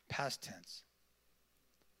it, past tense.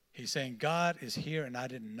 He's saying, God is here and I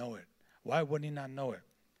didn't know it. Why wouldn't he not know it?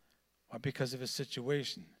 Well, because of his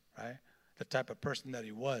situation, right? The type of person that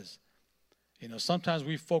he was. You know, sometimes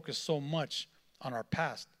we focus so much on our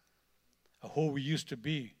past, of who we used to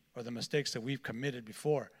be, or the mistakes that we've committed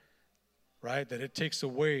before, right? That it takes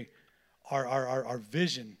away our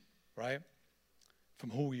vision, right? From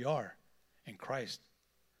who we are in Christ.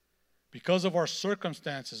 Because of our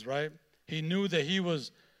circumstances, right? He knew that he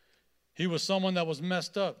was someone that was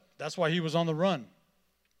messed up. That's why he was on the run.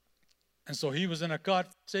 And so he was in a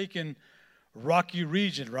God-forsaken rocky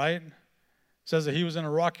region, right? It says that he was in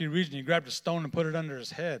a rocky region. He grabbed a stone and put it under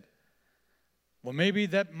his head. Well, maybe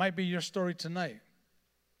that might be your story tonight.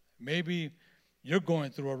 Maybe you're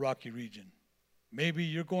going through a rocky region. Maybe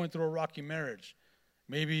you're going through a rocky marriage.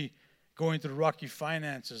 Maybe going through rocky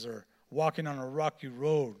finances, or walking on a rocky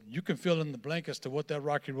road. You can fill in the blank as to what that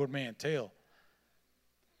rocky road may entail.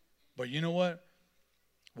 But you know what?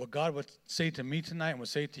 What God would say to me tonight and would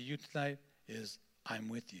say to you tonight is, I'm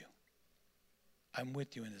with you. I'm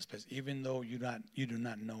with you in this place, even though you do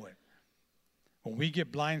not know it. When we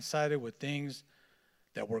get blindsided with things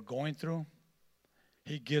that we're going through,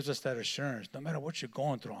 he gives us that assurance. No matter what you're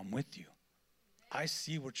going through, I'm with you. I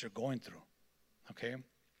see what you're going through. Okay?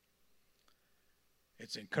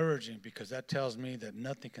 It's encouraging because that tells me that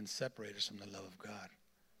nothing can separate us from the love of God,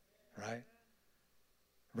 right?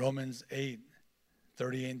 Romans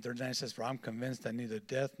 8:38 and 39 says, for I'm convinced that neither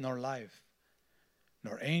death nor life,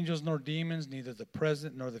 nor angels nor demons, neither the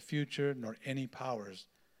present nor the future, nor any powers,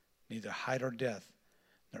 neither height or depth,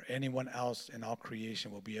 nor anyone else in all creation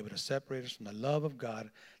will be able to separate us from the love of God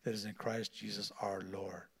that is in Christ Jesus our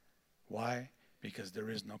Lord. Why? Because there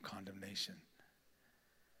is no condemnation.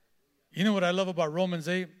 You know what I love about Romans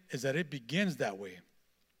 8 is that it begins that way.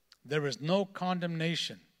 There is no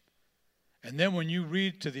condemnation. And then when you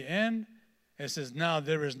read to the end, it says, now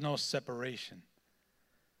there is no separation.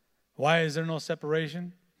 Why is there no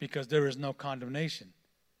separation? Because there is no condemnation.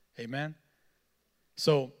 Amen?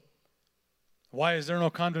 So, why is there no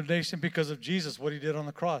condemnation? Because of Jesus, what he did on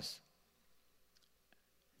the cross.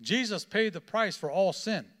 Jesus paid the price for all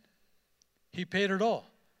sin. He paid it all.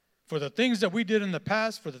 For the things that we did in the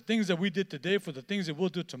past, for the things that we did today, for the things that we'll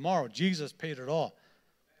do tomorrow, Jesus paid it all.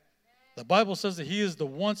 The Bible says that he is the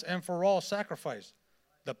once and for all sacrifice,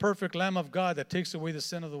 the perfect Lamb of God that takes away the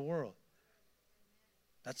sin of the world.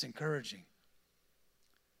 That's encouraging.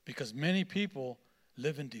 Because many people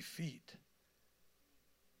live in defeat.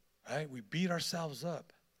 Right? We beat ourselves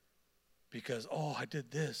up because, oh, I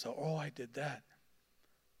did this, or oh, I did that.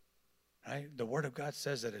 Right? The Word of God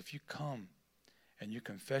says that if you come and you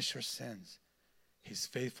confess your sins, he's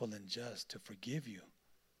faithful and just to forgive you.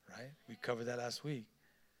 Right? We covered that last week.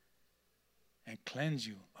 And cleanse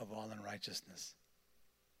you of all unrighteousness.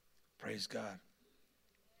 Praise God.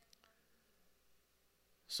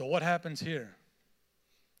 So what happens here?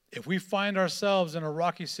 If we find ourselves in a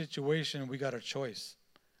rocky situation, we got a choice.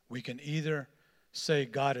 We can either say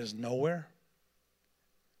God is nowhere.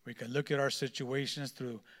 We can look at our situations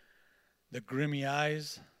through the grimy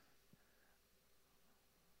eyes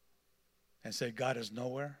and say God is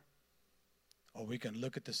nowhere. Or we can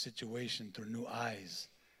look at the situation through new eyes,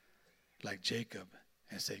 like Jacob,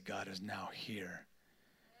 and say God is now here.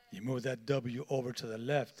 You move that W over to the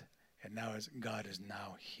left, and now God is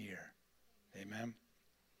now here. Amen.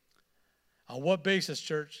 On what basis,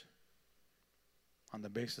 church? On the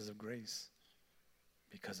basis of grace.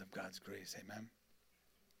 Because of God's grace. Amen.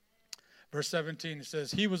 Verse 17, it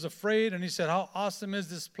says, he was afraid, and he said, how awesome is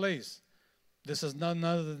this place? This is none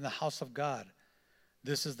other than the house of God.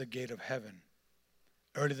 This is the gate of heaven.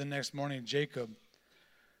 Early the next morning, Jacob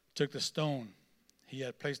took the stone he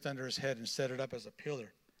had placed under his head and set it up as a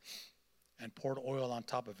pillar and poured oil on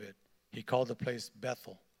top of it. He called the place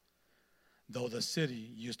Bethel, though the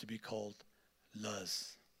city used to be called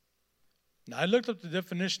Luz. Now, I looked up the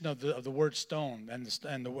definition of the word stone, and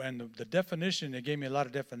the definition, it gave me a lot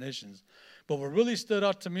of definitions. But what really stood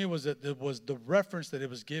out to me was that it was the reference that it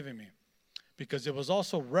was giving me, because it was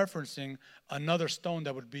also referencing another stone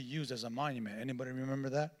that would be used as a monument. Anybody remember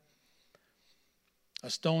that? A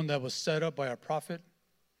stone that was set up by a prophet,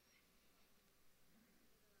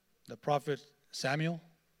 the prophet Samuel.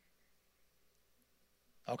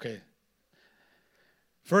 Okay.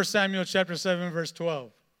 1 Samuel chapter 7, verse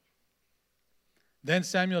 12. Then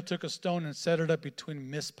Samuel took a stone and set it up between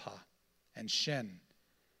Mizpah and Shen.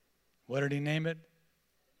 What did he name it?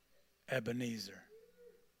 Ebenezer.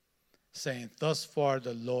 Saying, thus far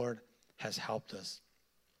the Lord has helped us.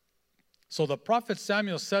 So the prophet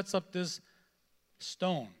Samuel sets up this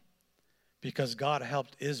stone because God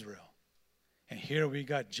helped Israel. And here we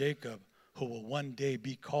got Jacob, who will one day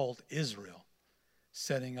be called Israel,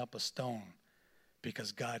 setting up a stone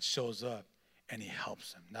because God shows up and he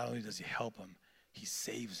helps him. Not only does he help him, he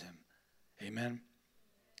saves him. Amen.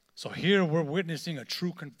 So here we're witnessing a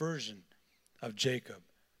true conversion of Jacob.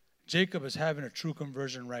 Jacob is having a true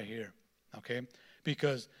conversion right here. Okay?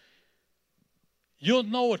 Because you'll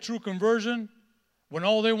know a true conversion when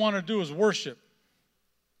all they want to do is worship.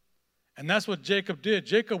 And that's what Jacob did.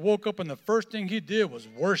 Jacob woke up and the first thing he did was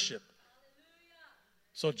worship.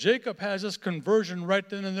 So Jacob has this conversion right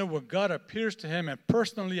then and there where God appears to him and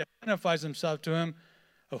personally identifies himself to him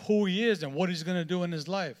of who he is and what he's going to do in his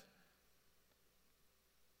life.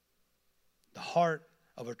 The heart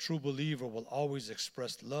of a true believer will always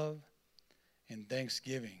express love and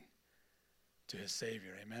thanksgiving to his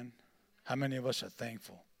Savior. Amen. How many of us are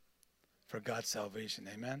thankful for God's salvation?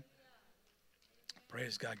 Amen.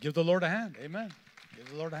 Praise God. Give the Lord a hand. Amen. Give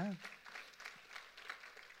the Lord a hand.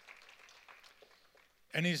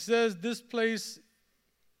 And he says this place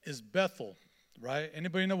is Bethel, right?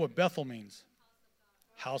 Anybody know what Bethel means?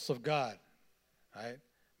 House of God, right?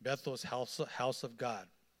 Bethel is house of God.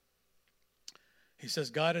 He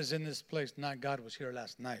says God is in this place, not God was here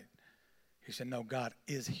last night. He said, no, God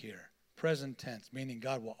is here. Present tense, meaning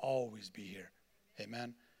God will always be here.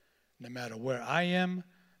 Amen. No matter where I am,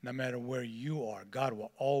 no matter where you are, God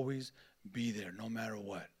will always be there, no matter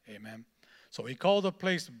what. Amen. So he called the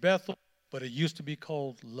place Bethel, but it used to be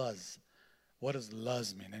called Luz. What does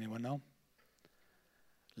Luz mean? Anyone know?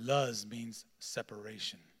 Luz means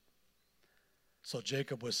separation. So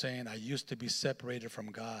Jacob was saying, I used to be separated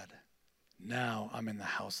from God. Now I'm in the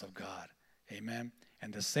house of God. Amen.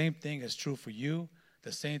 And the same thing is true for you.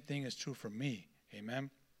 The same thing is true for me. Amen.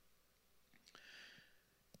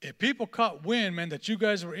 If people caught wind, man, that you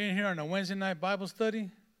guys were in here on a Wednesday night Bible study,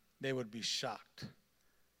 they would be shocked,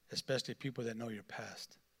 especially people that know your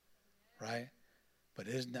past, right? But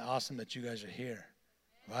isn't it awesome that you guys are here,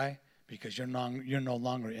 right? Because you're no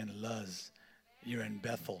longer in Luz. You're in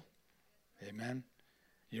Bethel. Amen?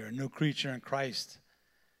 You're a new creature in Christ.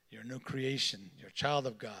 You're a new creation. You're a child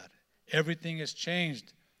of God. Everything has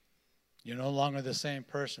changed. You're no longer the same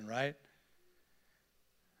person, right?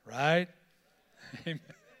 Right? Amen.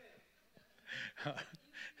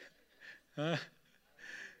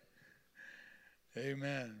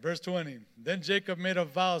 Amen. Verse 20. Then Jacob made a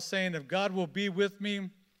vow, saying, if God will be with me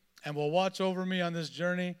and will watch over me on this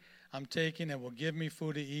journey I'm taking, and will give me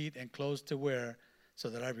food to eat and clothes to wear, so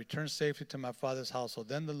that I return safely to my father's household,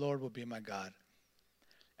 then the Lord will be my God.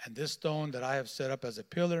 And this stone that I have set up as a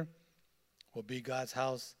pillar will be God's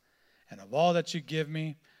house. And of all that you give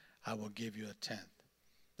me, I will give you a tenth.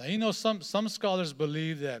 Now, you know, some scholars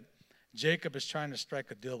believe that Jacob is trying to strike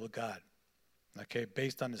a deal with God, okay,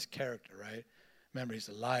 based on his character, right? Remember, he's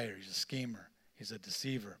a liar, he's a schemer, he's a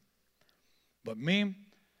deceiver. But me,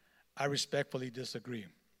 I respectfully disagree.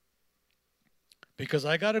 Because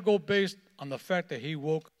I got to go based on the fact that he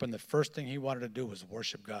woke up and the first thing he wanted to do was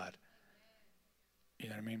worship God. You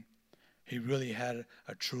know what I mean? He really had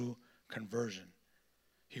a true conversion.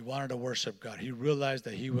 He wanted to worship God. He realized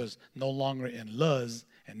that he was no longer in Luz,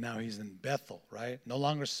 and now he's in Bethel, right? No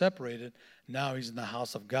longer separated. Now he's in the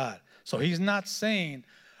house of God. So he's not saying,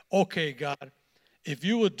 okay, God, if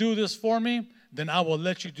you will do this for me, then I will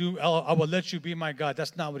let you be my God.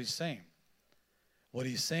 That's not what he's saying. What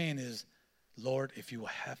he's saying is, Lord, if you will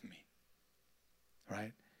have me,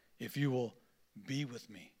 right? If you will be with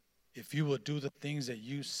me, if you will do the things that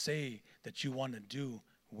you say that you want to do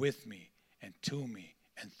with me and to me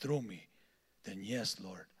and through me, then yes,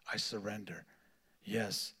 Lord, I surrender.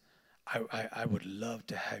 Yes, I would love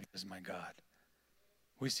to have you as my God.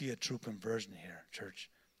 We see a true conversion here, church.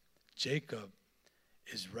 Jacob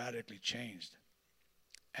is radically changed.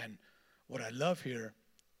 And what I love here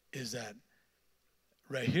is that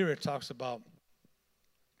right here it talks about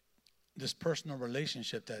this personal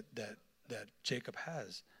relationship that Jacob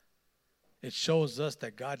has. It shows us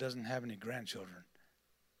that God doesn't have any grandchildren.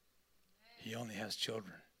 He only has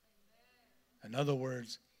children. In other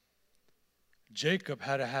words, Jacob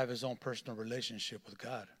had to have his own personal relationship with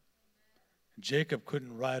God. Jacob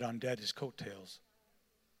couldn't ride on daddy's coattails.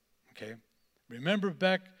 Okay? Remember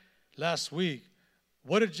back last week,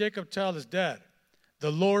 what did Jacob tell his dad?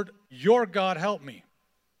 The Lord, your God, help me.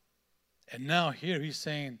 And now here he's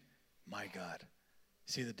saying, my God.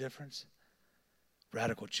 See the difference?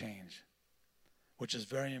 Radical change. Which is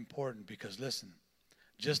very important because, listen,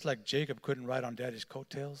 just like Jacob couldn't ride on daddy's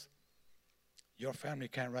coattails, your family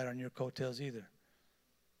can't ride on your coattails either.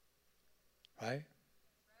 Right?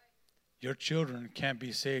 Your children can't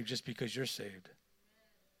be saved just because you're saved.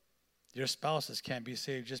 Your spouses can't be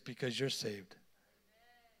saved just because you're saved.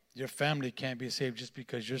 Your family can't be saved just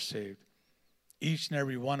because you're saved. Each and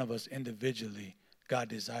every one of us individually, God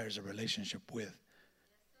desires a relationship with.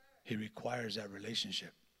 He requires that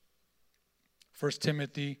relationship. 1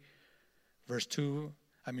 Timothy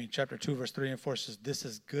chapter 2, verse 3 and 4 says, this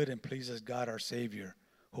is good and pleases God our Savior,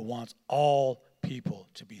 who wants all people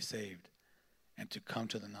to be saved and to come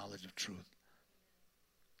to the knowledge of truth.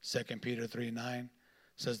 2 Peter 3:9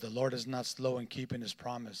 says, the Lord is not slow in keeping his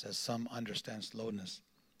promise, as some understand slowness.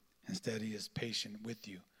 Instead, he is patient with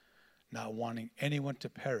you, not wanting anyone to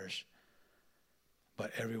perish,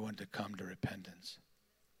 but everyone to come to repentance.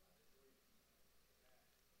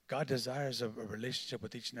 God desires a relationship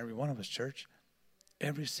with each and every one of us, church.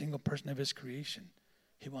 Every single person of his creation,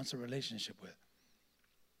 he wants a relationship with.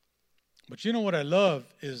 But you know what I love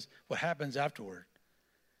is what happens afterward.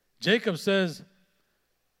 Jacob says,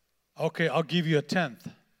 okay, I'll give you a tenth.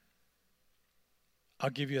 I'll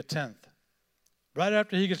give you a tenth. Right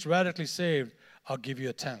after he gets radically saved, I'll give you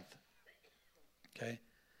a tenth. Okay?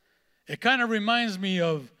 It kind of reminds me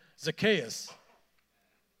of Zacchaeus.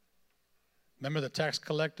 Remember the tax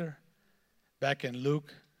collector? Back in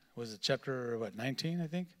Luke, was it chapter 19, I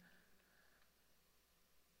think?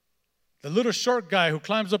 The little short guy who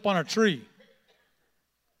climbs up on a tree,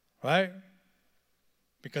 right?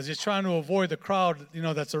 Because he's trying to avoid the crowd,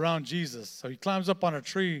 that's around Jesus. So he climbs up on a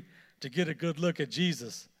tree to get a good look at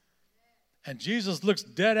Jesus. And Jesus looks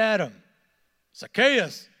dead at him.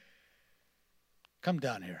 Zacchaeus, come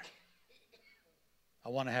down here. I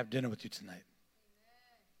want to have dinner with you tonight.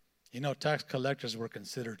 Tax collectors were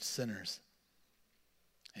considered sinners.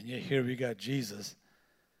 And yet here we got Jesus,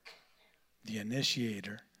 the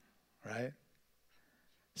initiator, right?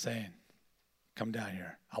 Saying, come down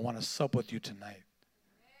here. I want to sup with you tonight.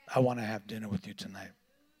 I want to have dinner with you tonight.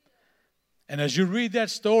 And as you read that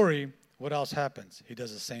story, what else happens? He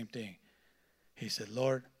does the same thing. He said,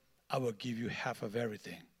 Lord, I will give you half of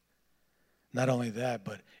everything. Not only that,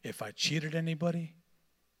 but if I cheated anybody,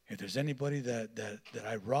 if there's anybody that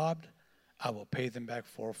I robbed, I will pay them back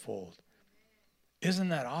fourfold. Isn't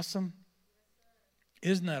that awesome?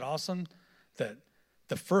 Isn't that awesome that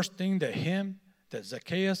the first thing that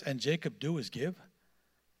Zacchaeus and Jacob do is give?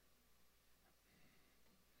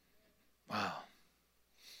 Wow.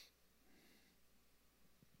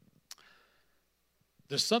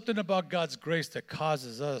 There's something about God's grace that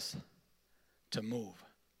causes us to move.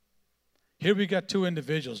 Here we got two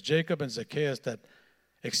individuals, Jacob and Zacchaeus, that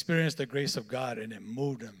experienced the grace of God, and it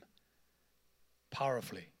moved them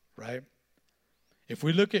powerfully, right? If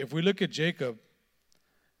we look at Jacob,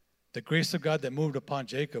 the grace of God that moved upon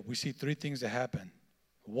Jacob, we see three things that happen.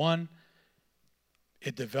 One,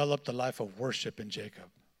 it developed a life of worship in Jacob.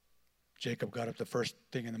 Jacob got up the first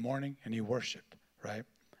thing in the morning and he worshiped, right?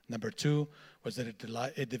 Number two was that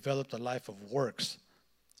it developed a life of works,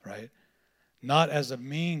 right? Not as a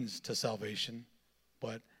means to salvation,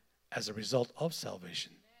 but as a result of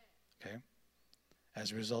salvation, okay?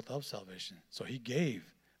 As a result of salvation. So he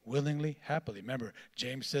gave willingly, happily. Remember,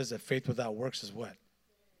 James says that faith without works is what?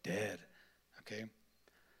 Dead, okay?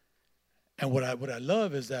 And what I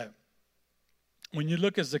love is that when you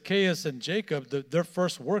look at Zacchaeus and Jacob, their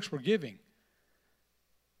first works were giving.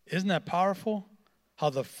 Isn't that powerful? How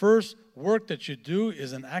the first work that you do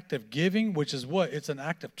is an act of giving, which is what? It's an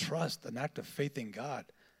act of trust, an act of faith in God.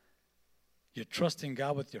 You're trusting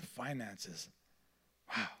God with your finances.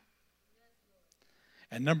 Wow.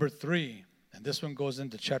 And number three, and this one goes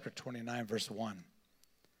into chapter 29, verse 1.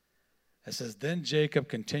 It says, Then Jacob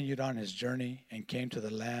continued on his journey and came to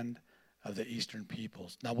the land of the eastern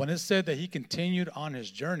peoples. Now, when it said that he continued on his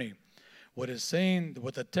journey, what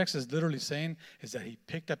the text is literally saying is that he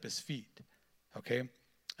picked up his feet. Okay?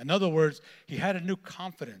 In other words, he had a new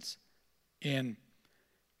confidence in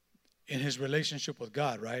his relationship with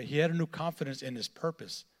God, right? He had a new confidence in his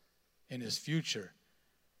purpose, in his future,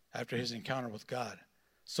 after his encounter with God.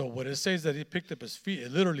 So what it says that he picked up his feet,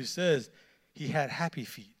 it literally says he had happy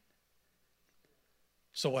feet.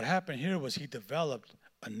 So what happened here was he developed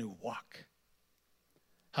a new walk.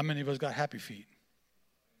 How many of us got happy feet?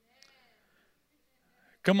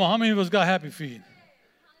 Come on, how many of us got happy feet?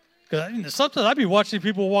 Because sometimes I be watching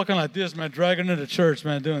people walking like this, man, dragging into church,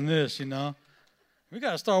 man, doing this, you know. We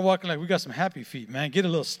got to start walking like we got some happy feet, man. Get a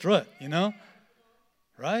little strut, you know.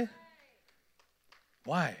 Right?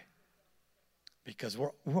 Why? Because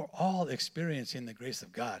we're all experiencing the grace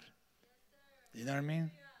of God. You know what I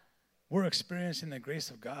mean? We're experiencing the grace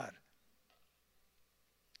of God.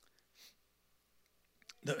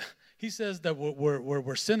 He says that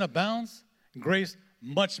where sin abounds, grace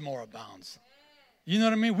much more abounds. You know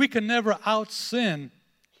what I mean? We can never out-sin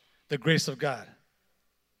the grace of God.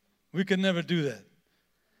 We can never do that.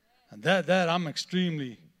 And that I'm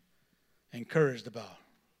extremely encouraged about.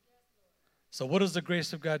 So what does the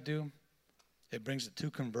grace of God do? It brings it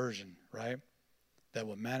to conversion, right? That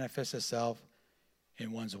will manifest itself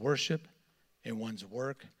in one's worship, in one's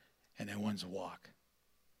work, and in one's walk.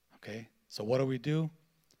 Okay? So what do?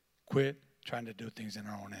 Quit trying to do things in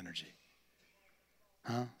our own energy.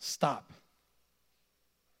 Stop.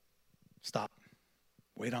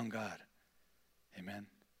 Wait on God. Amen.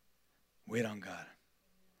 Wait on God.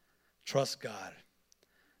 Trust God.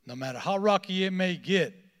 No matter how rocky it may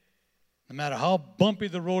get, no matter how bumpy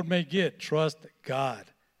the road may get, trust God.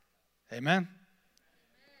 Amen?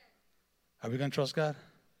 Are we going to trust God?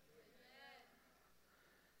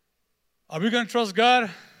 Are we going to trust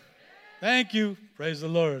God? Thank you. Praise the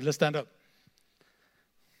Lord. Let's stand up.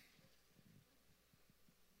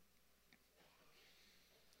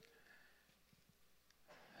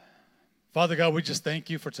 Father God, we just thank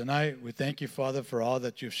you for tonight. We thank you, Father, for all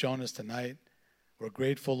that you've shown us tonight. We're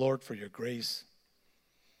grateful, Lord, for your grace.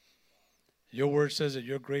 Your word says that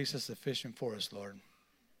your grace is sufficient for us, Lord.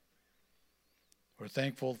 We're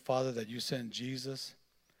thankful, Father, that you sent Jesus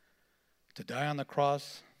to die on the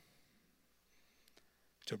cross,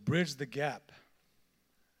 to bridge the gap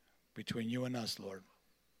between you and us, Lord.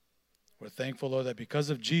 We're thankful, Lord, that because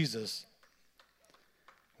of Jesus,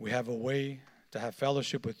 we have a way to have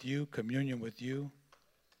fellowship with you, communion with you,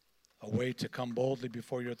 a way to come boldly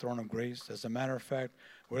before your throne of grace. As a matter of fact,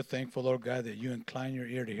 we're thankful, Lord God, that you incline your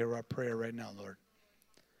ear to hear our prayer right now, Lord.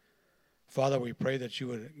 Father, we pray that you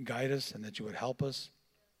would guide us and that you would help us.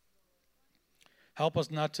 Help us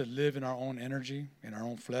not to live in our own energy, in our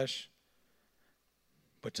own flesh,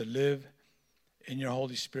 but to live in your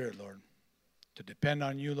Holy Spirit, Lord. To depend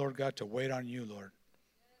on you, Lord God, to wait on you, Lord.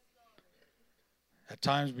 At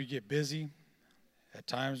times we get busy. At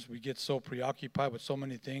times we get so preoccupied with so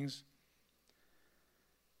many things.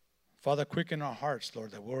 Father, quicken our hearts,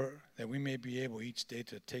 Lord, that we may be able each day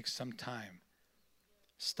to take some time,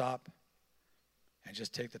 stop, and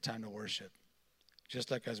just take the time to worship. Just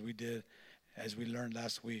like as we learned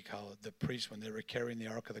last week, how the priests, when they were carrying the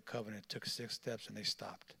Ark of the Covenant, took 6 steps and they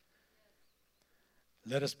stopped.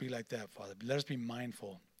 Let us be like that, Father. Let us be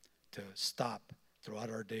mindful to stop throughout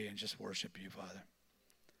our day and just worship you, Father.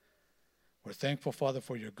 We're thankful, Father,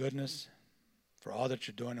 for your goodness, for all that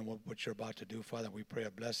you're doing and what you're about to do, Father. We pray a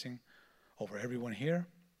blessing over everyone here.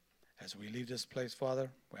 As we leave this place, Father,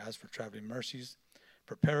 we ask for traveling mercies.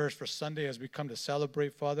 Prepare us for Sunday as we come to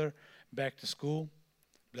celebrate, Father, back to school.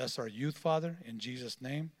 Bless our youth, Father, in Jesus'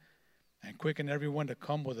 name. And quicken everyone to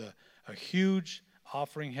come with a huge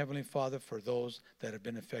offering, Heavenly Father, for those that have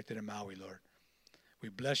been affected in Maui, Lord. We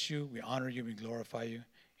bless you, we honor you, we glorify you.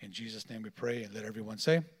 In Jesus' name we pray, and let everyone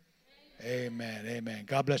say, Amen. Amen.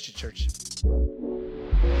 God bless you, church.